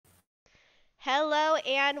Hello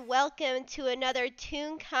and welcome to another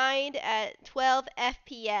Toonkind at 12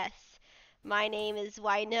 FPS. My name is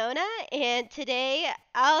Winona and today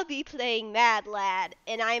I'll be playing Mad Lad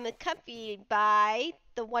and I'm accompanied by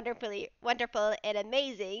the wonderfully wonderful and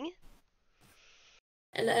amazing.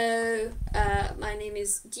 Hello, my name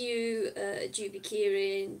is Dupe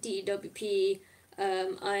Kieran, DWP.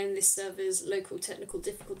 I'm this server's local technical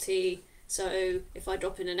difficulty, so if I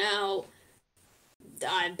drop in and out,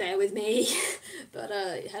 bear with me. But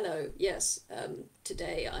hello, yes.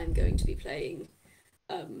 Today I'm going to be playing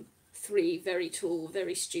three very tall,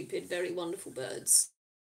 very stupid, very wonderful birds.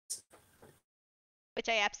 Which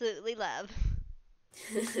I absolutely love.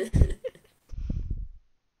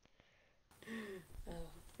 Oh,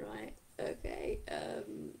 right, okay.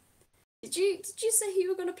 Did you say who you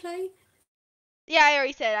were gonna play? Yeah, I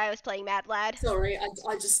already said I was playing Mad Lad. Sorry,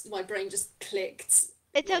 I just my brain just clicked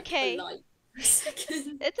It's like a okay. light for a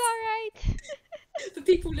second. It's alright. For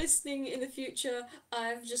people listening in the future,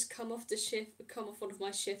 I've just come off one of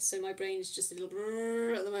my shifts, so my brain is just a little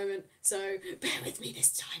brrr at the moment. So bear with me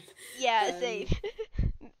this time. Yeah, Um, same.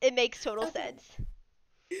 It makes total okay, sense.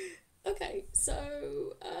 okay.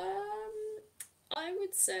 So I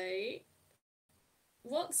would say,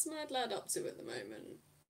 what's Mad Lad up to at the moment?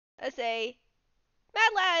 I say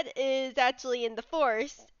Mad Lad is actually in the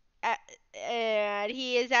forest, and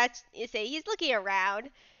he is at you say he's looking around.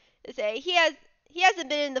 You say he hasn't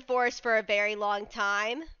been in the forest for a very long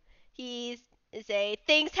time. He's you say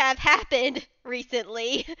things have happened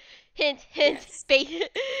recently. Hint hint Yes.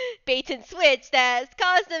 bait and switch that's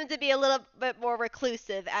caused him to be a little bit more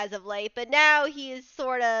reclusive as of late. But now he is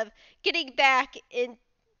sort of getting back in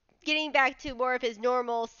getting back to more of his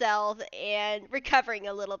normal self and recovering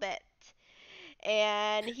a little bit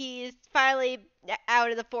and he's finally out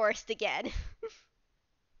of the forest again.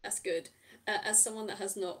 That's good. As someone that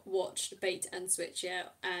has not watched Bait and Switch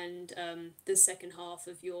yet, and the second half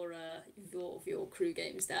of your crew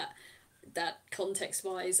games, that context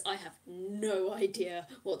wise, I have no idea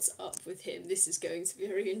what's up with him. This is going to be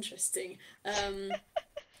very interesting.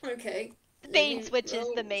 Okay, let Bane me Switch is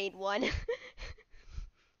the roll. main one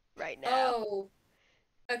right now. Oh,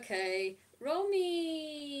 okay. Roll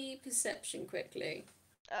me perception quickly.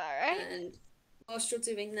 Alright. And whilst you're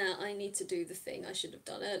doing that, I need to do the thing I should have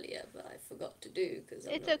done earlier, but I forgot to do because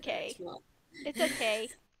I'm It's not very okay. smart. It's okay.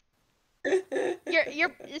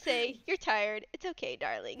 You say you're tired. It's okay,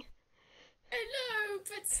 darling. I know,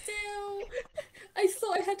 but still, I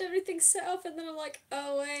thought I had everything set up, and then I'm like,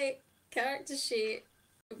 oh wait, character sheet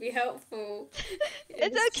would be helpful in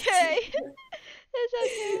It's this okay. particular. It's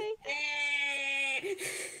okay.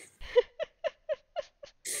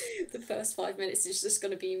 The first 5 minutes is just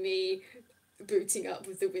gonna be me booting up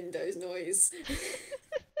with the Windows noise.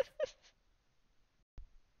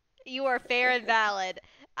 You are fair and valid.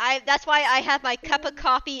 I that's why I have my cup of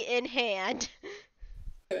coffee in hand.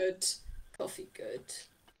 Good, coffee, good.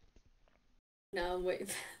 Now I'm waiting.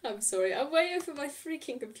 I'm sorry. I'm waiting for my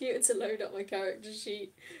freaking computer to load up my character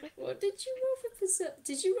sheet. What did you roll for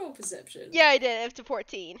Did you roll perception? Yeah, I did. Up to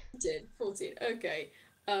 14. You did 14. Okay.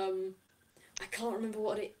 Um, I can't remember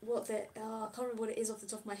I can't remember what it is off the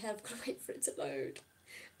top of my head. I've got to wait for it to load.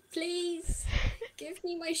 Please, give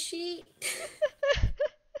me my sheet.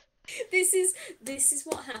 This is this is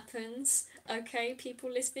what happens. Okay, people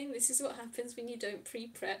listening, this is what happens when you don't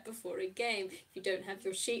pre-prep before a game. If you don't have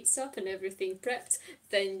your sheets up and everything prepped,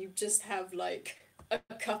 then you just have like a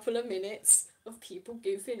couple of minutes of people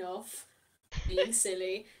goofing off, being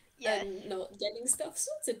silly, Yes. and not getting stuff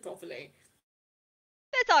sorted properly.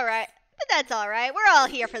 That's alright. But that's alright. We're all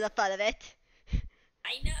here for the fun of it.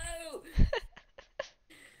 I know.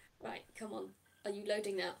 Right, come on. Are you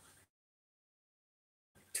loading now?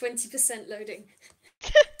 20% loading.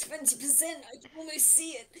 20%. I can almost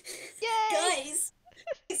see it. Yay! Guys,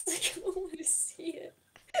 I can almost see it.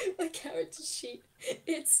 My character sheet.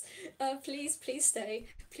 It's please stay.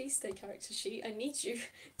 Please stay, character sheet. I need you.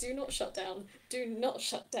 Do not shut down. Do not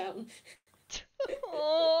shut down.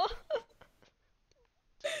 Oh.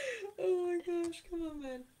 Oh my gosh, come on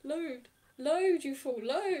man. Load. Load, you fool,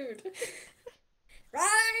 load.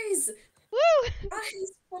 Rise! Woo!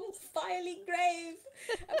 Rise from the fiery grave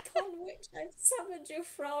upon which I've summoned you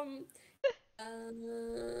from.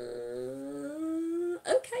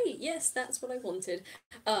 Okay, yes, that's what I wanted.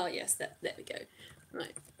 Ah, yes, there we go.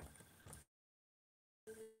 Right.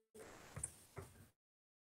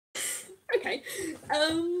 Okay.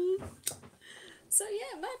 Um. So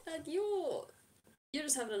yeah, Mad, you're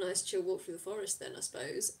just having a nice chill walk through the forest then, I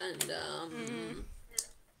suppose, and Mm.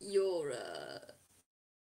 you're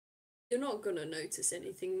You're not gonna notice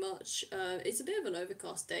anything much. It's a bit of an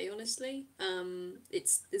overcast day, honestly.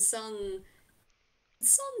 It's the sun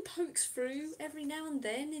pokes through every now and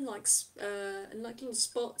then in like little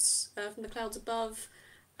spots from the clouds above.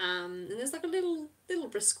 And there's like a little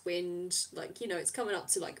brisk wind, like it's coming up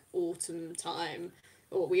to like autumn time,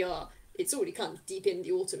 or we are. It's already kind of deep in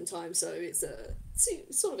the autumn time, so it's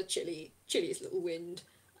sort of a chilliest little wind.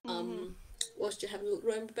 Mm-hmm. Whilst you're having a little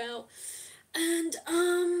roam about. And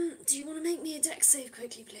do you want to make me a deck save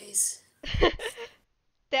quickly, please?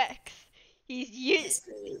 Dex. Yes,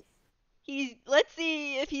 please. He's. Let's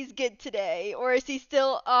see if he's good today, or is he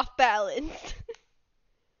still off balance?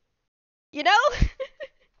 You know?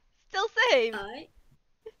 Still same. Alright.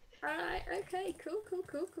 Alright, okay, cool.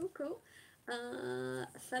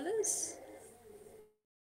 Fellas?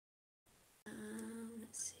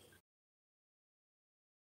 Let's see.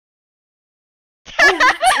 Oh,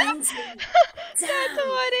 that's 20! That's Damn! 20!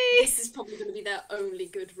 This is probably going to be their only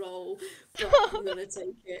good roll, but I'm going to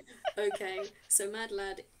take it. Okay, so Mad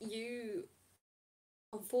Lad, you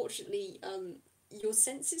unfortunately, your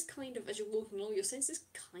senses kind of, as you're walking along, your senses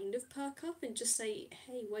kind of perk up and just say,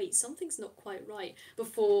 hey, wait, something's not quite right.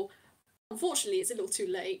 Before, unfortunately, it's a little too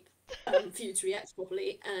late for you to react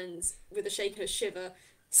properly, and with a shake and a shiver,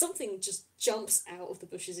 something just jumps out of the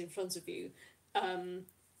bushes in front of you, and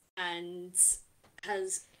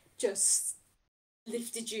has just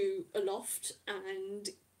lifted you aloft and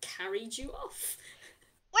carried you off.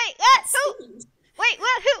 Wait, what? Who? Wait,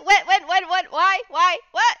 what? Who? When? Why?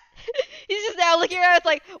 What? He's just now looking around. It's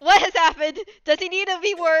like, what has happened? Does he need to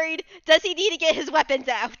be worried? Does he need to get his weapons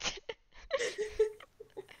out?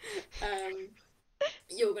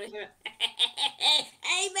 You're gonna hear it.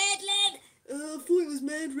 Hey, Mad Lad! I thought it was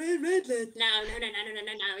Red Lad. No.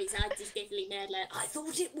 He's definitely Mad Lad. I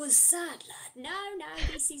thought it was Sad Lad. No,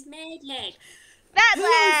 this is Mad Lad. Mad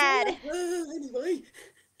Lad! Anyway.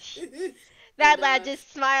 Mad Lad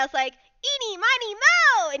just smiles like, Eenie, Miney,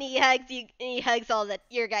 Mo! And he hugs you, and he hugs all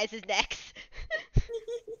your guys' necks.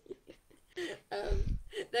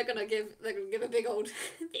 They're gonna give a big old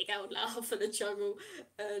laugh and a chuckle,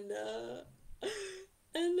 and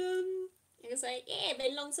you're gonna say, yeah,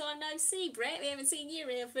 been a long time no see, Brett. We haven't seen you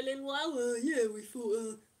here for a little while. Yeah, we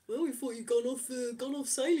thought you'd gone off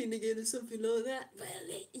sailing again or something like that. Well,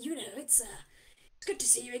 it's good to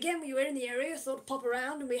see you again. We were in the area, thought to pop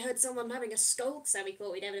around, and we heard someone having a skulk, so we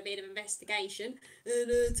thought we'd have a bit of investigation.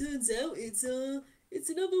 And turns out it's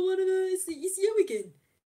another one of it's you again,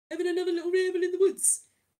 having another little ramble in the woods.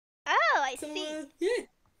 Oh, I see. Yeah.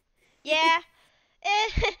 Yeah.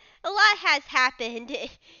 A lot has happened.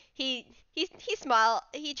 He he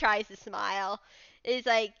tries to smile. He's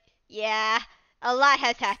like, yeah, a lot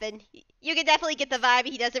has happened. You can definitely get the vibe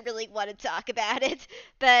he doesn't really want to talk about it.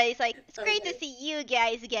 But he's like, it's great to see you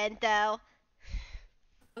guys again, though.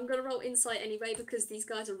 I'm gonna roll insight anyway because these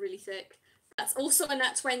guys are really thick. That's also a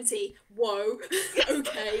nat 20. Whoa.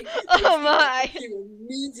 Okay. Oh my. You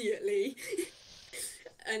immediately.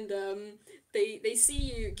 And they see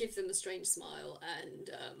you give them a strange smile, and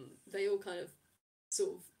they all kind of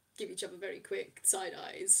sort of give each other very quick side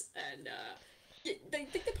eyes, and they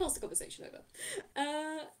pass the conversation over.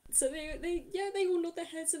 So they all nod their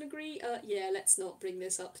heads and agree. Yeah, let's not bring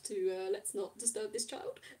this up to. Let's not disturb this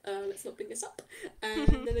child. Let's not bring this up. And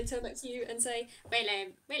then they turn back to you and say, well,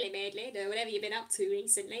 Mad Lad, whatever you've been up to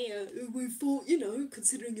recently. We thought,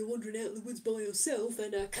 considering you're wandering out in the woods by yourself,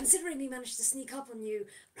 and considering we managed to sneak up on you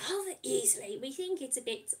rather easily, we think it's a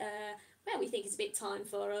bit. We think it's a bit time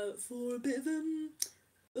for a bit of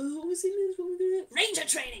what was it? What were we doing? Ranger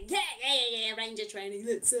training. Yeah. Ranger training.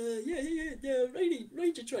 Let's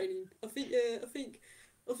Ranger training. I think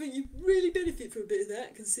you really benefit from a bit of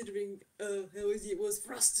that, considering how easy it was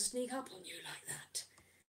for us to sneak up on you like that.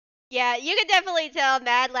 Yeah, you can definitely tell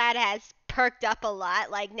Mad Lad has perked up a lot.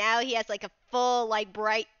 Like now he has like a full, like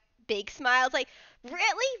bright, big smile. It's like,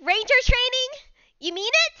 really? Ranger training? You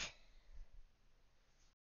mean it?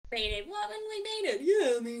 What when we made it?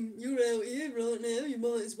 Yeah, I mean, you're out here right now, you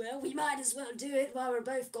might as well. We might as well do it while we're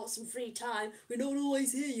both got some free time. We're not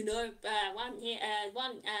always here, one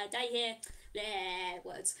day here.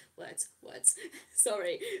 Words.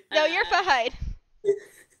 Sorry. No, you're fine.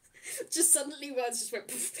 Just suddenly words just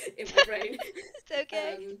went in my brain. It's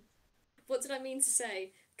okay. What did I mean to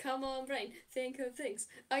say? Come on, brain, think of things.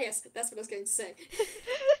 Oh yes, that's what I was going to say.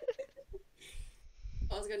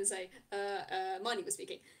 I was going to say, Miney was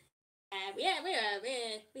speaking. We're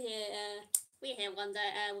here one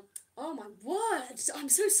day. Oh my word! I'm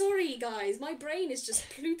so sorry, guys. My brain is just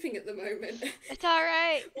plooping at the moment. It's all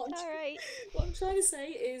right. It's all right. What I'm trying to say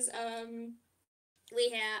is, we're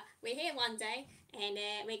here one day, and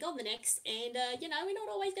we're gone the next, and you know, we're not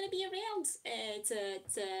always going to be around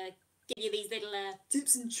to give you these little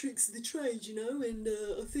tips and tricks of the trade, you know. And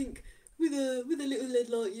I think with a little lad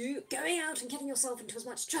like you, going out and getting yourself into as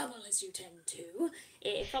much trouble as you tend to,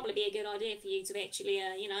 it'd probably be a good idea for you to actually,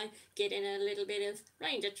 you know, get in a little bit of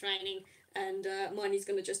ranger training. And Miney's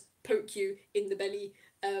going to just poke you in the belly.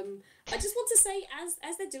 I just want to say,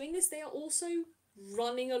 as they're doing this, they are also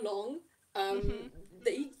running along. Mhm.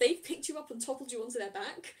 They've picked you up and toppled you onto their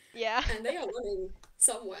back, Yeah. and they are running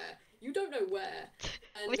somewhere. You don't know where.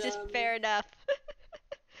 And Which is fair enough.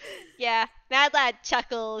 Yeah, Mad Lad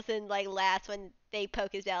chuckles and like laughs when they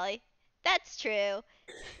poke his belly. That's true.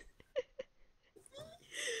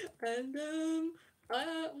 and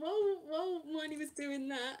while Miney was doing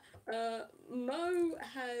that, Mo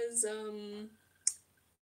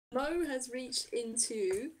has reached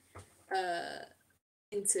uh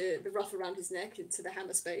into the ruff around his neck, into the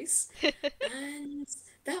hammer space, and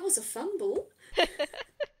that was a fumble.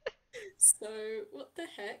 So what the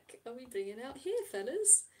heck are we bringing out here,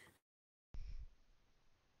 fellas?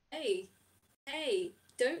 Hey, hey,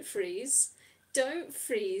 don't freeze. Don't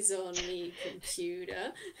freeze on me,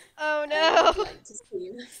 computer. Oh I'd no. like to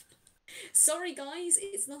see. Sorry, guys,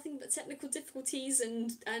 it's nothing but technical difficulties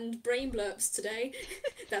and brain blurps today.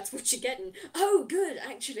 That's what you're getting. Oh, good,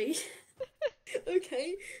 actually.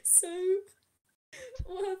 Okay, so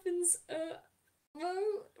what happens? Mo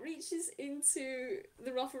reaches into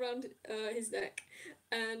the ruff around his neck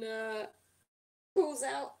and pulls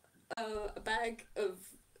out a bag of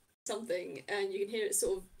something, and you can hear it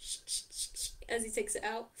sort of as he takes it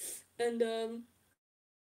out. And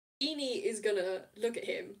Eenie is gonna look at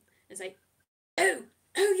him and say, "Oh,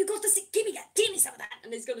 oh, you got to see, give me some of that,"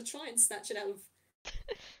 and he's gonna try and snatch it out of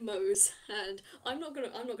Mo's hand. I'm not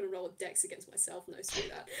gonna roll a dex against myself. No, screw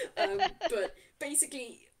that. But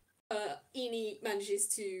basically, Eenie manages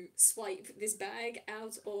to swipe this bag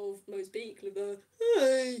out of Mo's beak with a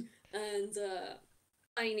hey, and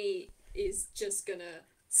Eenie is just gonna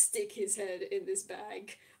stick his head in this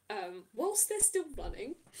bag. Whilst they're still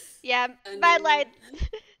running, Yeah, and Mad Lad.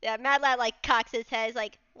 Yeah, Mad Lad like cocks his head. He's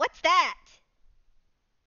like, "What's that?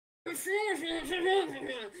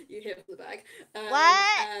 you hear from the bag,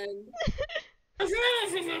 What?"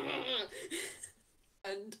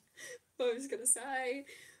 and Bo's gonna say,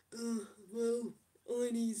 well,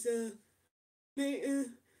 Einie's, mate,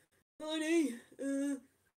 Einie,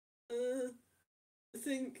 I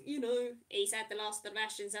think, you know, he's had the last of the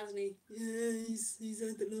rations, hasn't he? Yeah, he's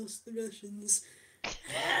had the last of the rations.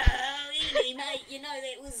 Oh, Eenie, mate, you know that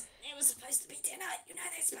it was supposed to be dinner. You know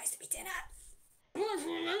there's supposed to be dinner.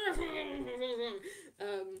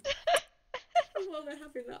 While they're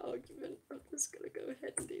having that argument, I'm just gonna go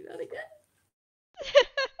ahead and do that again.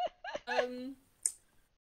 Um,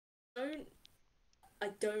 don't I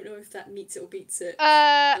don't know if that meets it or beats it.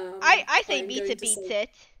 I say I'm meets going it to beats say it.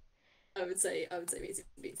 I would say meets it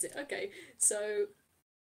beats it. Okay, so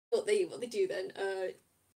what they do then?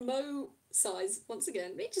 Mo size once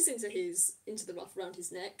again reaches into the ruff around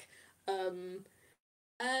his neck,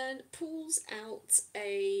 and pulls out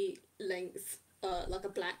a length, like a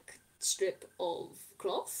black strip of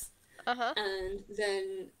cloth, Uh huh. and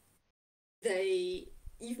then they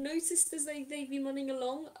you've noticed as they've been running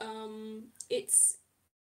along, it's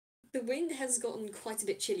the wind has gotten quite a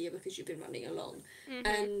bit chillier because you've been running along, Mhm.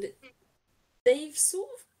 and they've sort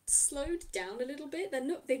of slowed down a little bit.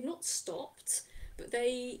 They've not stopped, but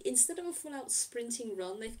they, instead of a full out sprinting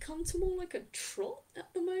run, they've come to more like a trot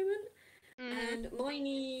at the moment. Mhm. And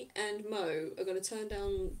Miney and Mo are going to turn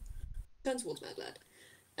towards Mad Lad,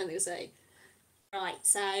 and they'll say, "Right,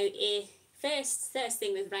 so first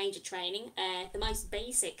thing with ranger training, the most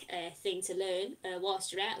basic thing to learn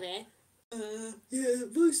whilst you're out there." Yeah,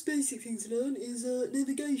 the most basic thing to learn is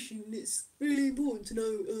navigation. It's really important to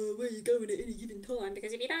know where you're going at any given time,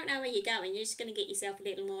 because if you don't know where you're going, you're just going to get yourself a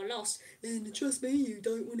little more lost. And trust me, you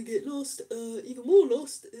don't want to get lost, even more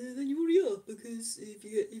lost than you already are, because if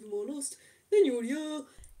you get even more lost than you already are,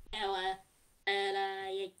 well,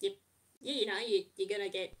 you know, you're going to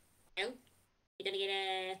get, well, you're going to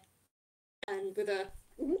get, and with a,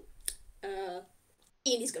 uh,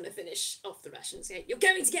 Ian going to finish off the rations. Okay? You're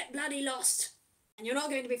going to get bloody lost, and you're not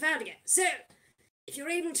going to be found again. So, if you're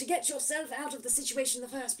able to get yourself out of the situation in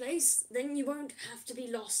the first place, then you won't have to be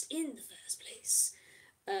lost in the first place.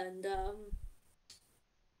 And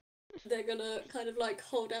they're gonna kind of like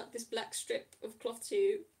hold out this black strip of cloth to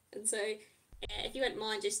you and say, if you wouldn't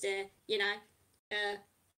mind just, you know,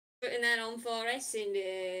 putting that on for us, and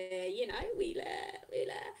you know, we'll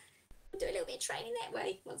do a little bit of training that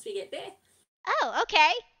way once we get there. Oh,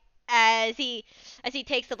 okay. as he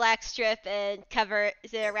takes the black strip and covers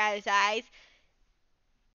it around his eyes.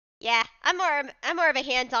 Yeah, I'm more of a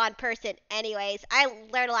hands-on person anyways. I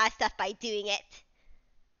learn a lot of stuff by doing it.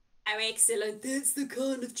 Oh, excellent. That's the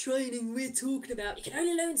kind of training we're talking about. You can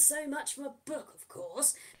only learn so much from a book, of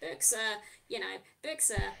course. Books are,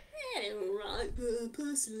 books are, they're alright. But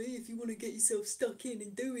personally, if you want to get yourself stuck in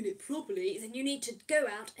and doing it properly, then you need to go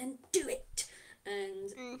out and do it. And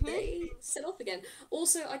Mhm. they set off again.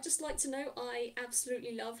 Also, I'd just like to know, I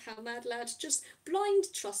absolutely love how Mad Lad just blind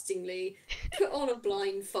trustingly put on a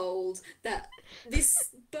blindfold that this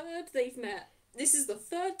bird they've met. This is the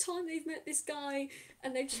third time they've met this guy,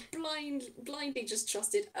 and they've just blindly just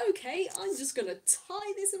trusted. Okay, I'm just gonna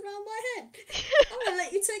tie this around my head. I'm gonna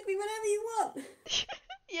let you take me whenever you want.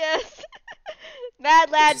 Yes. Mad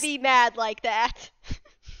It's lad just, be mad like that.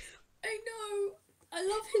 I know. I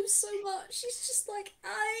love him so much. He's just like,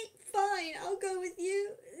 I fine. I'll go with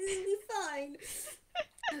you. It'll be fine.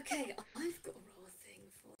 Okay, I've got a raw thing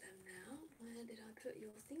for them now. Where did I put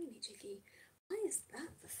your thingamajiggy? Why is that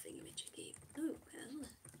the thingamajiggy? Oh well.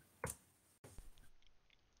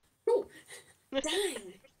 Oh,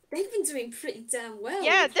 dang. They've been doing pretty damn well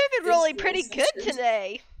Yeah, they've been this rolling whole pretty good session.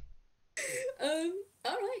 today.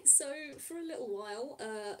 Alright, so for a little while,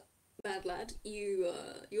 Mad Lad,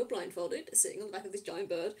 you're blindfolded, sitting on the back of this giant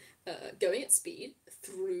bird, going at speed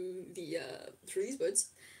through through these woods.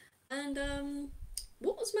 And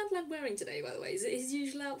what was Mad Lad wearing today, by the way? Is it his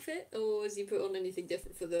usual outfit, or has he put on anything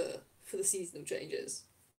different for the seasonal changes?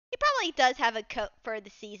 He probably does have a coat for the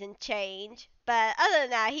season change, but other than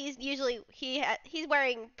that, he's usually he's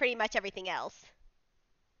wearing pretty much everything else.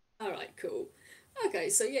 Alright, cool. Okay,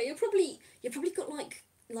 so yeah, you're probably got like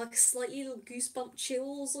slightly little goosebump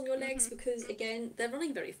chills on your legs Mhm. because again they're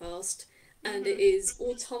running very fast, and it Mhm. is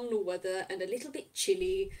autumnal weather and a little bit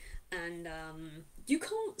chilly, and you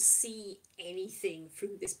can't see anything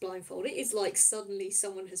through this blindfold. It is like suddenly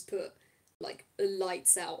someone has put like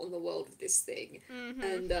lights out on the world with this thing, Mhm.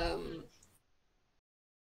 and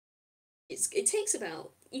it takes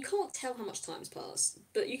about, you can't tell how much time's passed,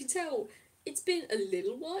 but you can tell it's been a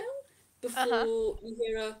little while Uh huh. before you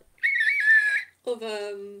hear a of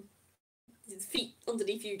feet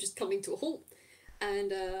underneath you just coming to a halt,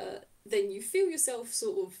 and then you feel yourself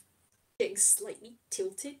sort of getting slightly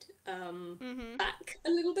tilted Mhm. back a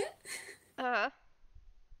little bit. Uh huh.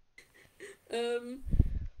 Um,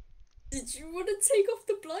 did you want to take off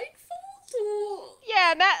the blindfold or?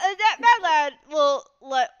 Yeah, that lad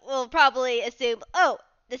will probably assume, oh,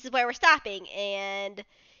 this is where we're stopping, and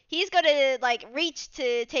he's gonna like reach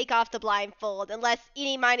to take off the blindfold unless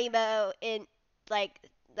Eenie Miney Mo in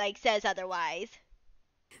like says otherwise.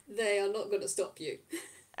 They are not going to stop you.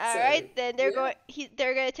 All So right, then yeah,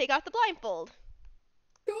 they're gonna take off the blindfold.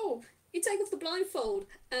 cool. You take off the blindfold,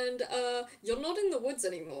 and you're not in the woods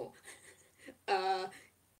anymore. Uh,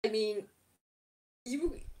 I mean,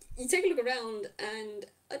 you you take a look around, and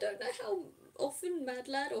I don't know how often Mad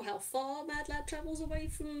Lad or how far Mad Lad travels away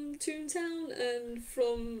from Toontown and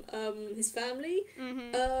from his family.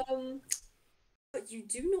 Mhm. Um, but you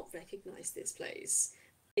do not recognise this place.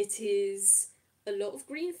 It is a lot of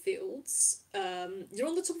green fields. You're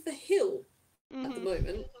on the top of a hill at the Mhm.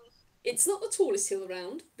 moment. It's not the tallest hill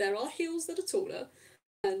around. There are hills that are taller,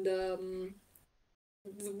 and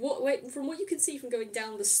from what you can see from going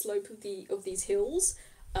down the slope of these hills,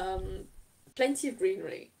 um, plenty of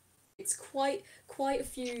greenery. It's quite a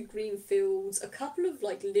few green fields, a couple of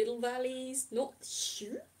like little valleys, not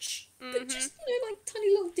huge, but Mhm. just like tiny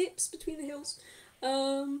little dips between the hills.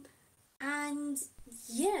 Um, and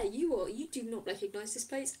yeah, you do not recognise this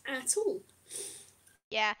place at all.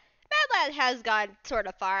 Yeah, Badland has gone sort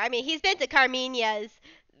of far. I mean, he's been to Carmenia's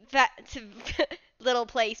to little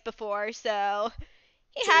place before, so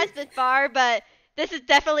he has True. been far. But this is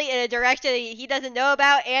definitely in a direction he doesn't know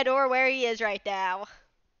about and or where he is right now.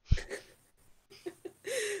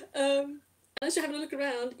 As you're having a look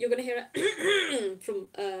around, you're going to hear it from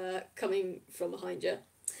coming from behind you,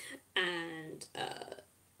 and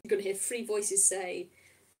you're going to hear three voices say,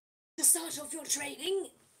 "To start off your training,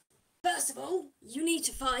 first of all, you need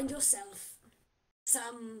to find yourself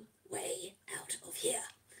some way out of here.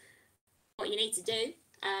 What you need to do,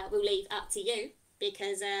 we'll leave up to you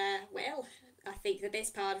because, well, I think the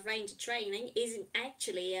best part of ranger training isn't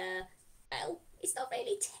actually, well, it's not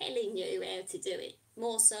really telling you how to do it.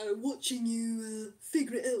 More so watching you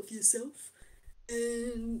figure it out for yourself.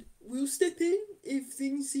 And we'll step in if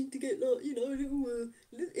things seem to get like, a little,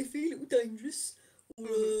 iffy, a little dangerous, or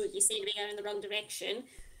Mhm. you seem to be going in the wrong direction.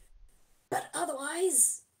 But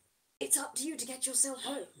otherwise, it's up to you to get yourself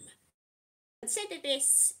home. Consider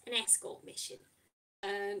this an escort mission.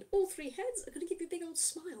 and all three heads are going to give you a big old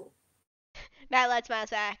smile. Mad Lad smiles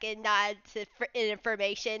back and nods in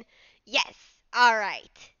affirmation. Yes,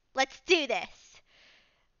 alright. Let's do this.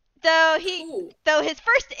 Though Cool. his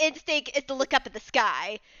first instinct is to look up at the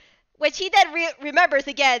sky, which he then remembers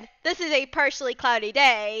again. This is a partially cloudy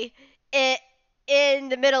day, in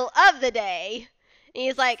the middle of the day. And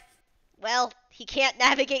he's like, well, he can't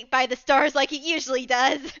navigate by the stars like he usually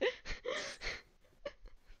does.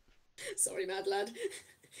 Sorry, Mad Lad.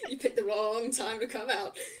 You picked the wrong time to come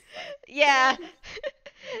out. Yeah.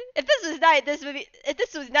 If this was night, if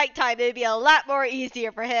this was nighttime, it'd be a lot more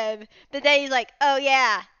easier for him. But then he's like, oh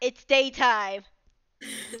yeah, it's daytime.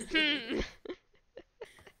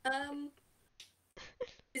 Um,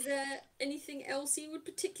 is there anything else you would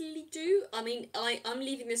particularly do? I mean, I'm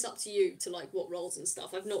leaving this up to you to like what roles and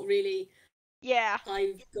stuff. I've not really. Yeah.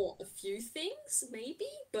 I've got a few things, maybe,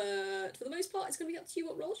 but for the most part, it's going to be up to you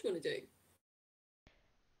what roles you want to do.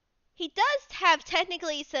 He does have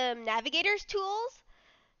technically some navigator's tools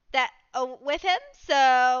that with him,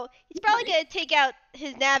 so he's probably Okay. gonna take out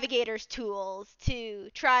his navigator's tools to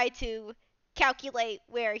try to calculate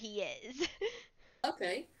where he is.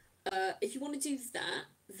 Okay. If you want to do that,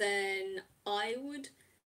 then I would.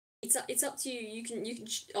 It's up to you. You can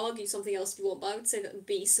argue something else if you want, but I would say that would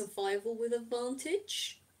be survival with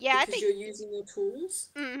advantage Yeah, I because think. you're using your tools.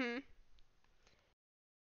 Mhm.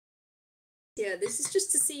 Yeah, this is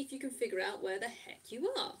just to see if you can figure out where the heck you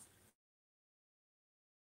are.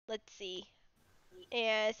 Let's see.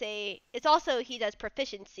 And say it's also he does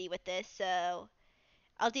proficiency with this, so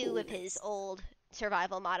I'll do Oh, with his nice. old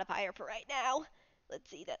survival modifier for right now. Let's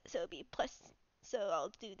see that. So it'll be plus. So I'll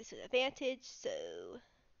do this with advantage. So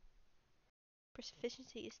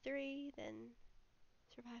proficiency is 3, then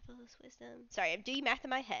survival is wisdom. Sorry, I'm doing math in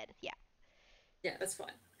my head. Yeah. Yeah, that's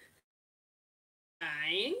fine.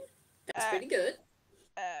 Fine. That's Uh, pretty good.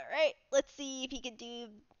 all right. Let's see if he can do.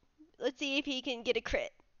 Let's see if he can get a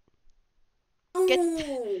crit. Gets.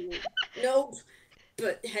 Oh, nope.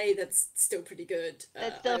 But hey, that's still pretty good.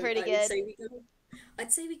 That's still pretty I would good. say we go.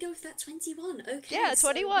 I'd say we go with that 21. Okay, Yeah, so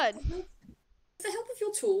with 21. the help of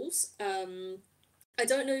your tools, I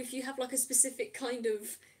don't know if you have like a specific kind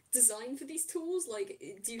of design for these tools. Like,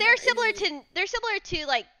 do you They're have similar any? to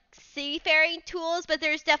like seafaring tools, but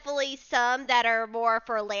there's definitely some that are more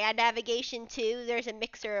for land navigation too. There's a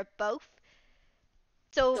mixture of both.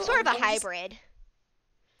 So So sort of a hybrid.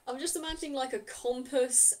 I'm just imagining like a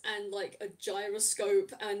compass and like a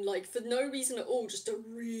gyroscope and like for no reason at all, just a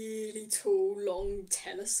really tall, long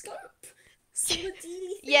telescope sort of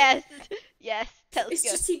dealy thing. Yes. Yes. It's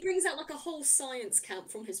Telescope. just he brings out like a whole science camp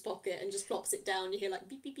from his pocket and just plops it down. You hear like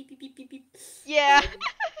beep beep beep beep beep beep beep Yeah. um,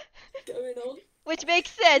 going on. Which makes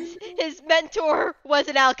sense. His mentor was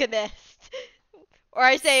an alchemist. Or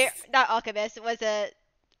I say, not alchemist, it was a.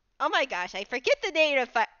 Oh my gosh, I forget the name of.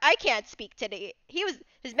 I can't speak today.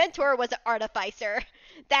 His mentor was an artificer.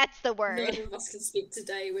 That's the None word. of us can speak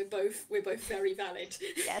today. We're both very valid.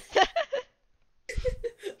 Yes.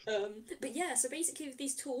 But yeah, so basically with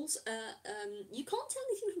these tools, you can't tell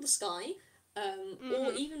anything from the sky,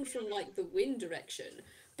 or Mhm. even from like the wind direction,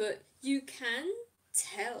 but you can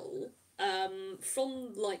tell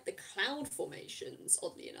from like the cloud formations.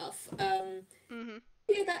 Oddly enough, Mhm.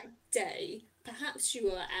 earlier that day, perhaps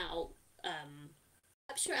you were out,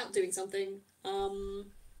 perhaps you're out doing something.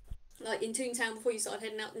 Like in Toontown before you started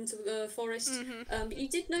heading out into the forest. Mhm. But um, you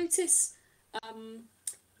did notice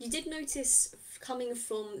coming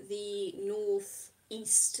from the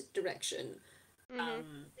northeast direction. Mhm.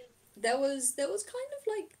 Um, there was kind of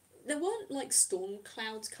like there weren't like storm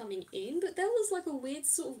clouds coming in, but there was like a weird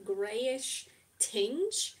sort of greyish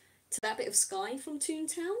tinge to that bit of sky from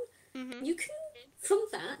Toontown. Mhm. You can from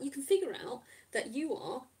that you can figure out that you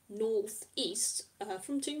are northeast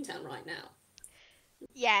from Toontown right now.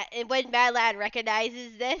 Yeah, and when Mad Lad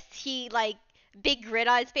recognizes this, he like big grin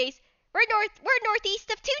on his face. We're northeast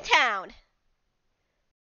of Toontown.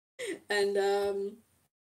 And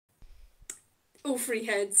all three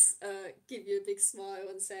heads give you a big smile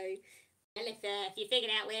and say, well, if you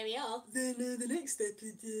figured out where we are, then the next step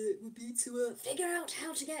would be to figure out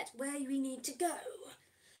how to get where we need to go.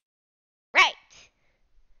 Right.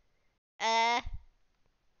 Uh.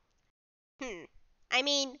 Hmm. I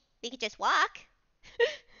mean, we could just walk.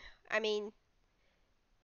 I mean,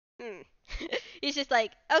 hmm. He's just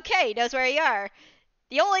like, okay, knows where you are.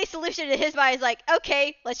 The only solution in his mind is like,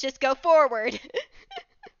 okay, let's just go forward.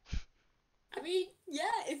 I mean, yeah,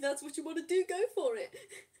 if that's what you want to do, go for it.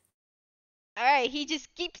 All right, he just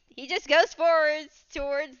goes forwards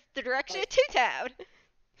towards the direction Right, of Toontown.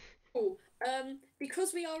 cool.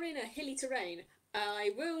 Because we are in a hilly terrain,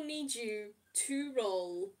 I will need you to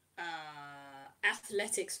roll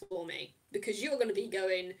athletics for me because you're going to be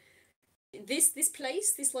going this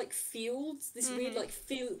place, this like fields, this weird Mhm. like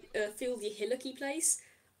fieldy hillocky place.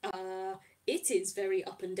 Uh, it is very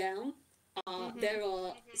up and down. Mhm. There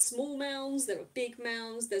are small mounds, there are big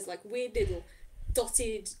mounds. There's like weird little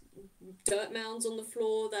dotted dirt mounds on the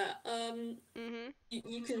floor that Mhm.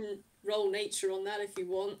 you can roll nature on that if you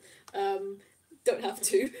want. Um, don't have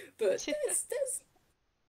to, but there's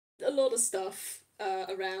a lot of stuff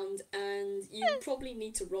around, and you probably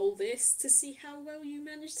need to roll this to see how well you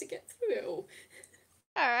manage to get through it all.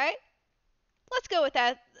 All right. Let's go with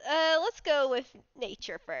that. Let's go with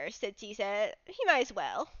nature first, since he said it. He might as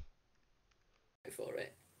well. Go for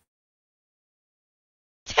it.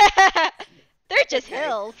 They're just Okay.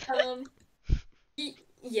 hills. Um.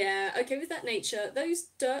 Yeah. Okay. With that nature, those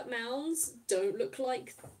dirt mounds don't look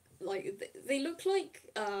like they look like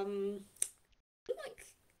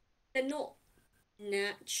they're not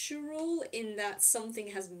natural in that something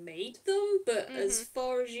has made them. But as Mhm.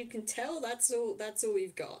 far as you can tell, that's all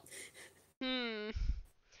you've got. Hmm.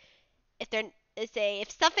 If they're say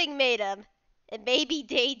if something made him, it may be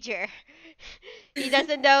danger. He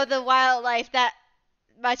doesn't know the wildlife that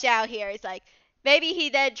much out here. It's like maybe he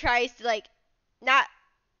then tries to like not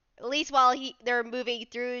at least while they're moving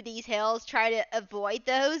through these hills, try to avoid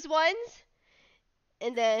those ones,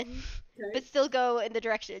 and then Okay. but still go in the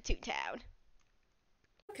direction of Toontown.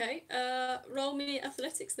 Okay. Roll me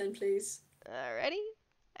athletics then, please. Alrighty,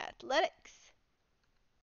 athletics.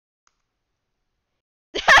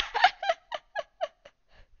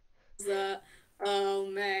 The oh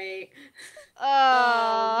mate.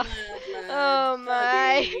 Oh Oh, mad lad, oh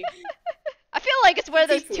my. buddy. I feel like it's one of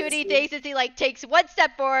those People 2D listening. things that he like takes one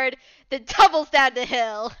step forward, then tumbles down the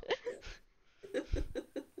hill.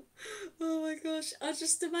 Oh my gosh, I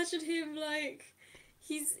just imagine him like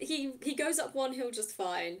he goes up one hill just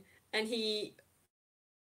fine, and I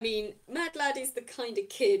mean, Mad Lad is the kind of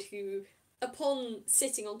kid who, upon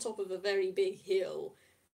sitting on top of a very big hill,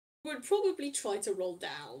 would probably try to roll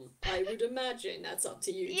down. I would imagine that's up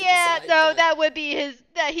to you to Yeah, decide, no, but that would be his.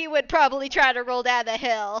 That he would probably try to roll down the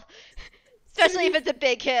hill, especially if it's a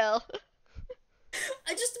big hill.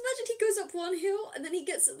 I just imagine he goes up one hill and then he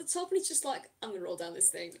gets at the top and he's just like, I'm gonna roll down this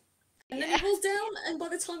thing. And then he Yeah, rolls down, and by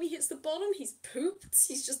the time he hits the bottom, he's pooped.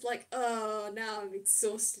 He's just like, oh, now I'm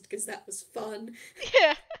exhausted because that was fun.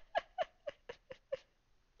 yeah.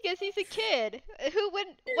 Because he's a kid. Who would?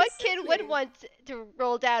 What kid would Exactly. want to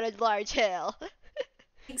roll down a large hill?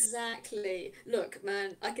 Exactly. Look,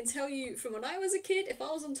 man, I can tell you from when I was a kid, if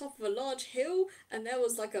I was on top of a large hill and there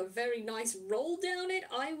was like a very nice roll down it,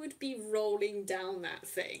 I would be rolling down that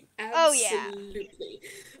thing. Oh yeah. Absolutely.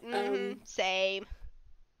 Mhm. Same.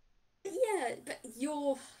 Yeah, but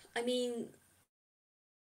I mean,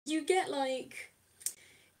 you get like,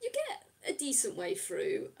 you get a decent way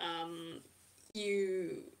through.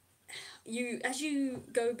 You, as you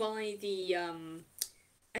go by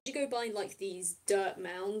as you go by like these dirt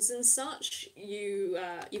mounds and such, you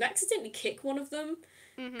accidentally kick one of them,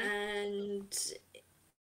 Mhm. and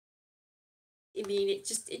I mean it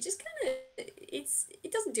just kind of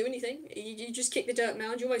it doesn't do anything. You just kick the dirt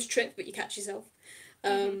mound, you almost trip, but you catch yourself.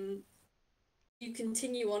 Mhm. Um, you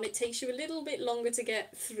continue on. It takes you a little bit longer to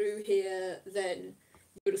get through here than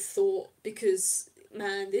you would have thought because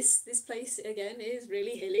man, this place again is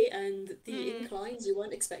really hilly and the Mhm. inclines you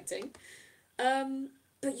weren't expecting. Um,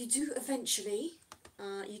 but you do eventually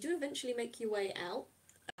make your way out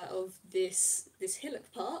of this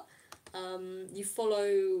hillock part. You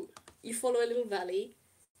follow a little valley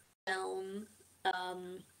down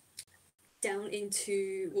um, down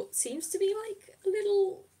into what seems to be like a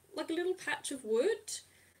little patch of wood.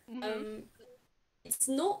 Mhm. Um, it's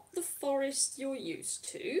not the forest you're used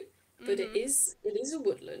to, but Mhm. it is a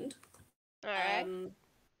woodland. All right. Um,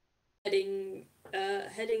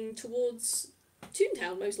 heading towards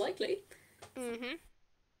Toontown most likely. Mhm.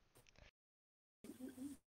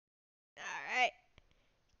 All right.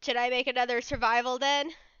 Should I make another survival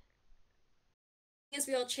then? As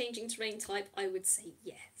we are changing terrain type, I would say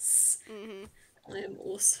yes. Mhm. I am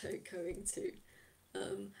also going to.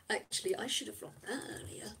 Actually, I should have rolled that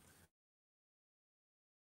earlier.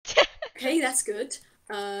 Okay, that's good.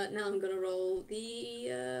 Now I'm gonna roll the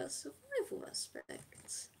survival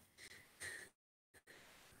aspect.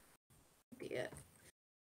 Yeah.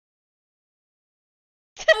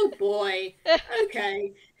 Oh boy.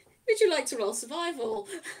 Okay. Would you like to roll survival?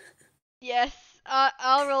 Yes.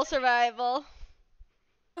 I'll roll survival,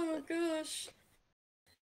 Oh gosh.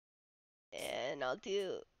 and I'll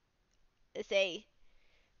do say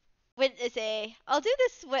with say I'll do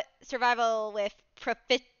this with survival with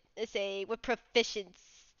with proficiency.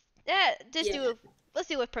 Yeah. Let's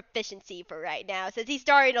do with proficiency for right now, since he's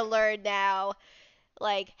starting to learn now,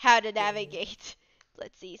 like how to Yeah. navigate.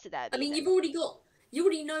 Let's see. So that'd I be mean, that. you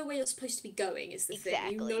already know where you're supposed to be going is the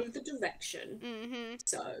thing. You know Exactly. the direction. Mhm.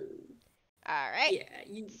 So, All right. yeah,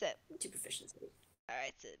 you So do proficiency. all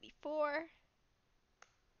right. So it'd be 4.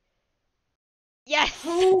 Yes.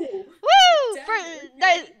 Oh, Woo! For damn,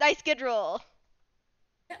 nice, okay. nice good roll.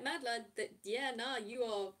 Yeah, mad lad. That yeah, nah, you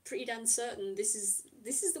are pretty damn certain this is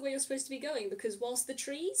the way you're supposed to be going because whilst the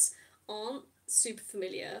trees aren't super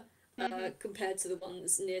familiar, Mhm. compared to the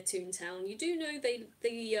ones near Toontown, you do know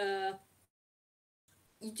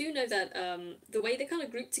that the way they kind of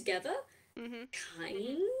group together Mhm.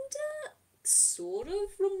 kinda sort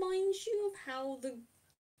of reminds you of how the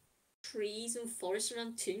trees and forests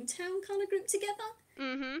around Toontown kind of group together.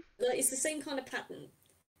 Mhm. Like it's the same kind of pattern,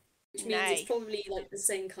 which means it's Nice. probably like the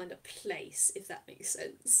same kind of place, if that makes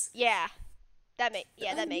sense. Yeah. That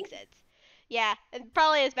makes sense. Yeah, and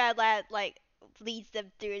probably as Bad Lad like leads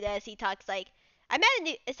them through this. He talks like, met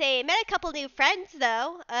a couple new friends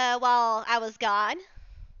though, while I was gone.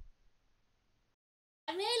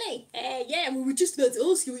 Oh, really? Yeah, well, we're just about to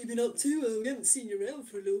ask you what you've been up to. We haven't seen you around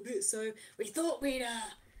for a little bit, so we thought we'd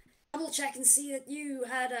double check and see that you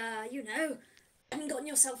had, hadn't gotten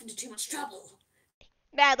yourself into too much trouble.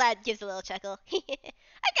 Bad Lad gives a little chuckle.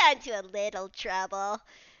 I got into a little trouble.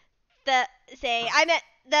 The say I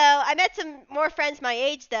met some more friends my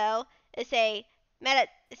age though. Say met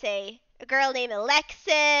a girl named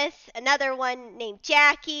Alexis, another one named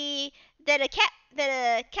Jackie, then a cat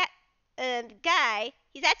guy.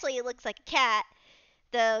 He's actually looks like a cat,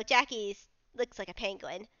 though Jackie's looks like a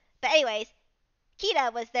penguin. But anyways,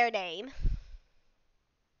 Kita was their name.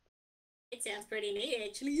 It sounds pretty neat,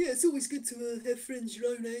 actually. Yeah, it's always good to have friends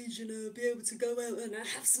your own age and be able to go out and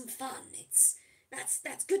have some fun.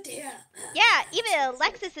 That's good to hear. Yeah, even That's good.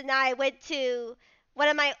 Alexis and I went to one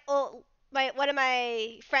of my old my one of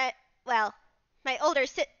my friend well my older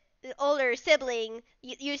sibling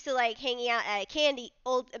used to like hanging out at a candy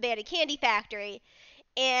old abandoned candy factory.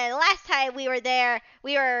 And the last time we were there,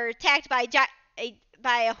 we were attacked by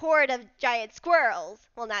a horde of giant squirrels.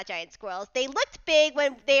 Well, not giant squirrels. They looked big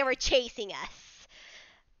when they were chasing us.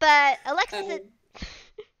 But Um,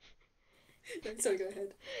 no, sorry, go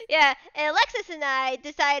ahead. yeah, and Alexis and I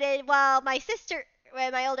decided when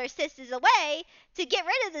my older sister's away, to get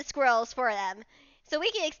rid of the squirrels for them, so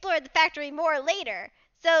we can explore the factory more later.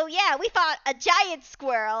 So yeah, we fought a giant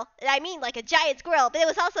squirrel, and I mean like a giant squirrel, but it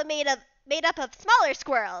was also made up of smaller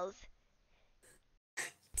squirrels.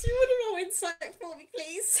 Do you want to roll insight for me,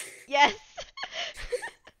 please? Yes.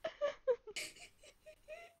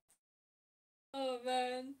 Oh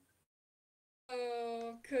man.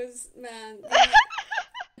 Oh, cause man,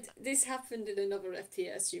 this happened in another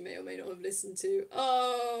FTS you may or may not have listened to.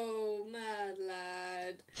 Oh, mad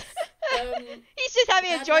lad. Um, He's just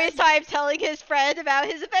having a mad joyous lad. time telling his friend about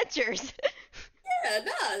his adventures. Yeah,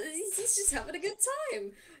 nah, he's just having a good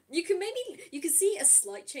time. You can see a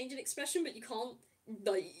slight change in expression, but you can't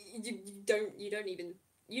like you don't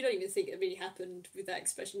even think it really happened with that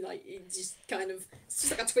expression. Like it just kind of it's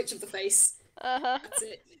just like a twitch of the face. Uh-huh. That's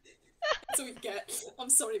it. That's all we get. I'm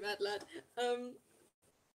sorry, mad lad.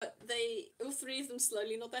 But they all three of them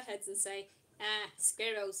slowly nod their heads and say, "Ah,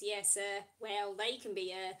 squirrels, yes, well, they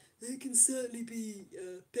can certainly be,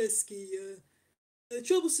 pesky,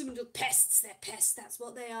 troublesome and pests. They're pests, that's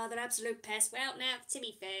what they are. They're absolute pests. Well, now, to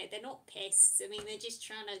be fair, they're not pests. I mean, they're just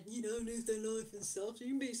trying to, live their life and stuff. You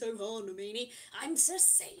can be so hard on Eenie. I'm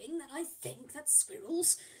just saying that I think that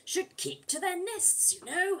squirrels should keep to their nests,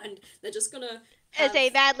 and they're just gonna As have a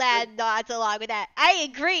bad like lad nods along with that. I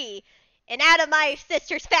agree. And out of my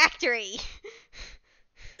sister's factory.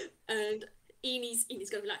 and Enie's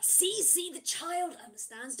gonna be like, see, the child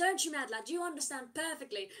understands, don't you, mad lad? You understand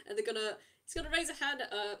perfectly. And he's gonna raise a hand,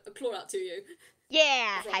 a claw out to you.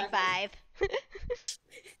 Yeah, Before high five.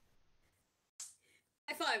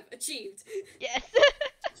 high five, achieved. Yes.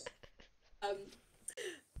 Um,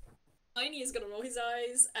 Miney is gonna roll his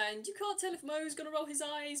eyes, and you can't tell if Mo's gonna roll his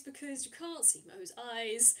eyes because you can't see Mo's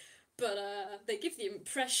eyes. But they give the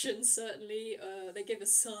impression certainly. They give a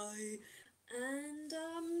sigh, and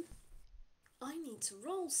I need to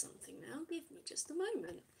roll something now. Give me just a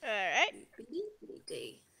moment. Alright.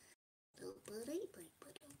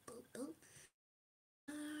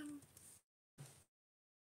 Um,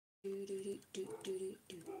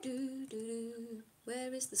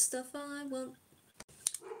 where is the stuff I want?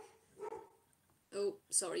 Oh,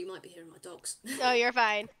 sorry, you might be hearing my dogs. Oh, you're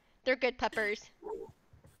fine. They're good peppers.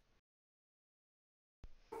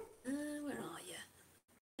 Where are you?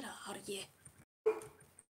 Where are you?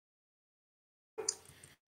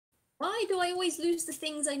 Why do I always lose the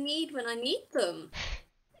things I need when I need them?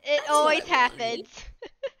 It That's what always I wanted. happens.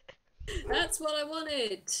 That's what I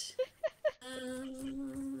wanted. There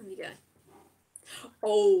we go.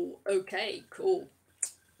 Oh, okay, cool.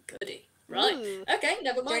 Goody. Right. Ooh, Okay,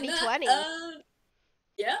 never mind dirty that. 20.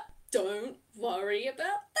 Yeah, don't worry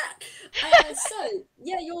about that. So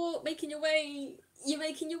yeah, you're making your way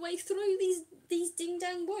through these ding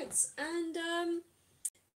dang woods, and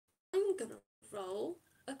I'm gonna roll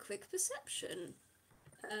a quick perception.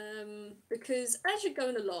 Because as you're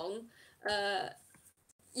going along, uh,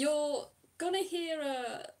 you're gonna hear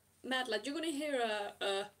a mad lad. You're gonna hear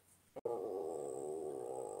a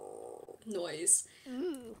noise.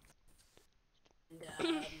 Ooh.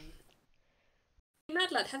 And,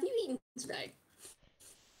 mad lad, have you eaten today?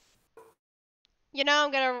 You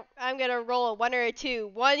know, I'm gonna roll a 1 or a 2.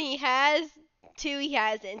 1 he has, 2 he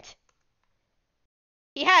hasn't.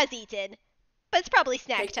 He has eaten, but it's probably Okay,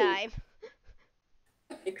 snack cool. time.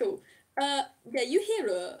 Okay, cool. Yeah, you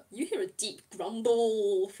hear a deep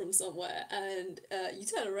grumble from somewhere, and you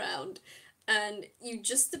turn around, and you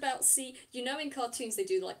just about see. You know, in cartoons they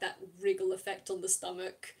do like that wriggle effect on the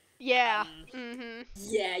stomach. Yeah. Um, Mhm.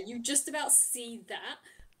 yeah, you just about see that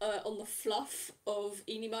on the fluff of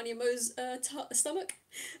Eenie, Miney and Mo's stomach,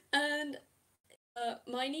 and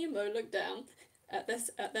Miney and Mo look down at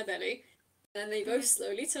their belly, and they both Mhm.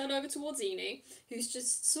 slowly turn over towards Eenie, who's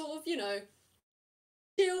just sort of,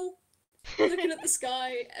 chill, looking at the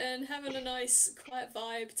sky and having a nice quiet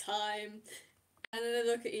vibe time. And then they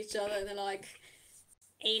look at each other and they're like,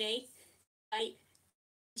 Eenie, hey,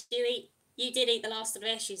 did you eat? You did eat the last of the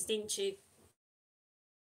ashes, didn't you?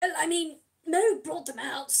 Well, I mean, Mo brought them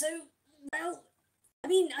out, so, well, I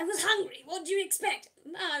mean, I was hungry. What do you expect?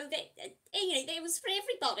 No, Eenie, it was for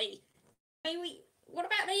everybody. I mean, what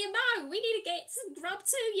about me and Mo? We need to get some grub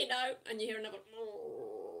too, And you hear another,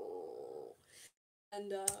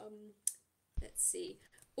 and, let's see.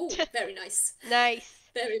 Oh, very nice. Nice.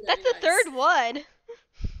 Very, That's very the nice. third one.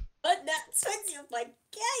 But that's 20 of my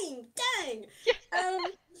game, dang. Um,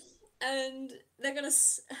 and they're gonna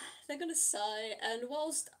sigh, and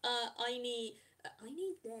whilst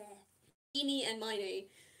Eenie and Miney,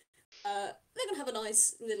 they're gonna have a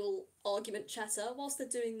nice little argument chatter. Whilst they're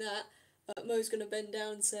doing that, Mo's gonna bend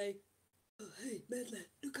down and say, "Oh, hey, Medley,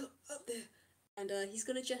 look up there," and he's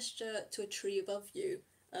gonna gesture to a tree above you,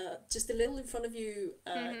 just a little in front of you,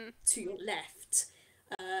 Mhm. to your left,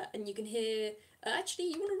 and you can hear. Actually,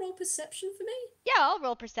 you want to roll perception for me? Yeah, I'll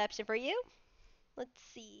roll perception for you. Let's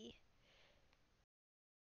see.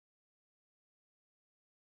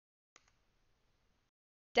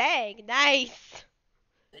 Dang, nice.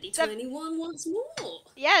 Sev- 2021 once more.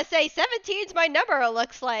 yeah, say 17's my number, it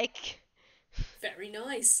looks like. Very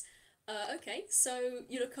nice. Okay, so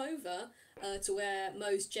you look over to where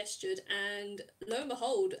Mo's gestured, and lo and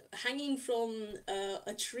behold, hanging from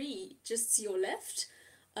a tree just to your left,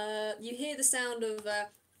 you hear the sound of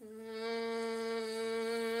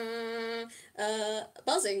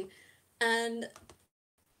buzzing, and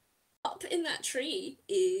up in that tree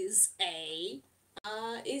is a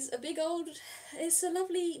big old, it's a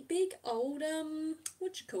lovely big old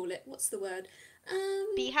what do you call it? What's the word? Um,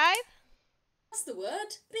 Beehive? that's the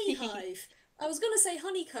word. Beehive. I was gonna say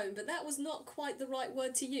honeycomb, but that was not quite the right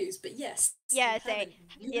word to use. But yes, yeah,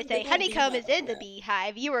 you yeah, have a say big old honeycomb beehive is up in the there.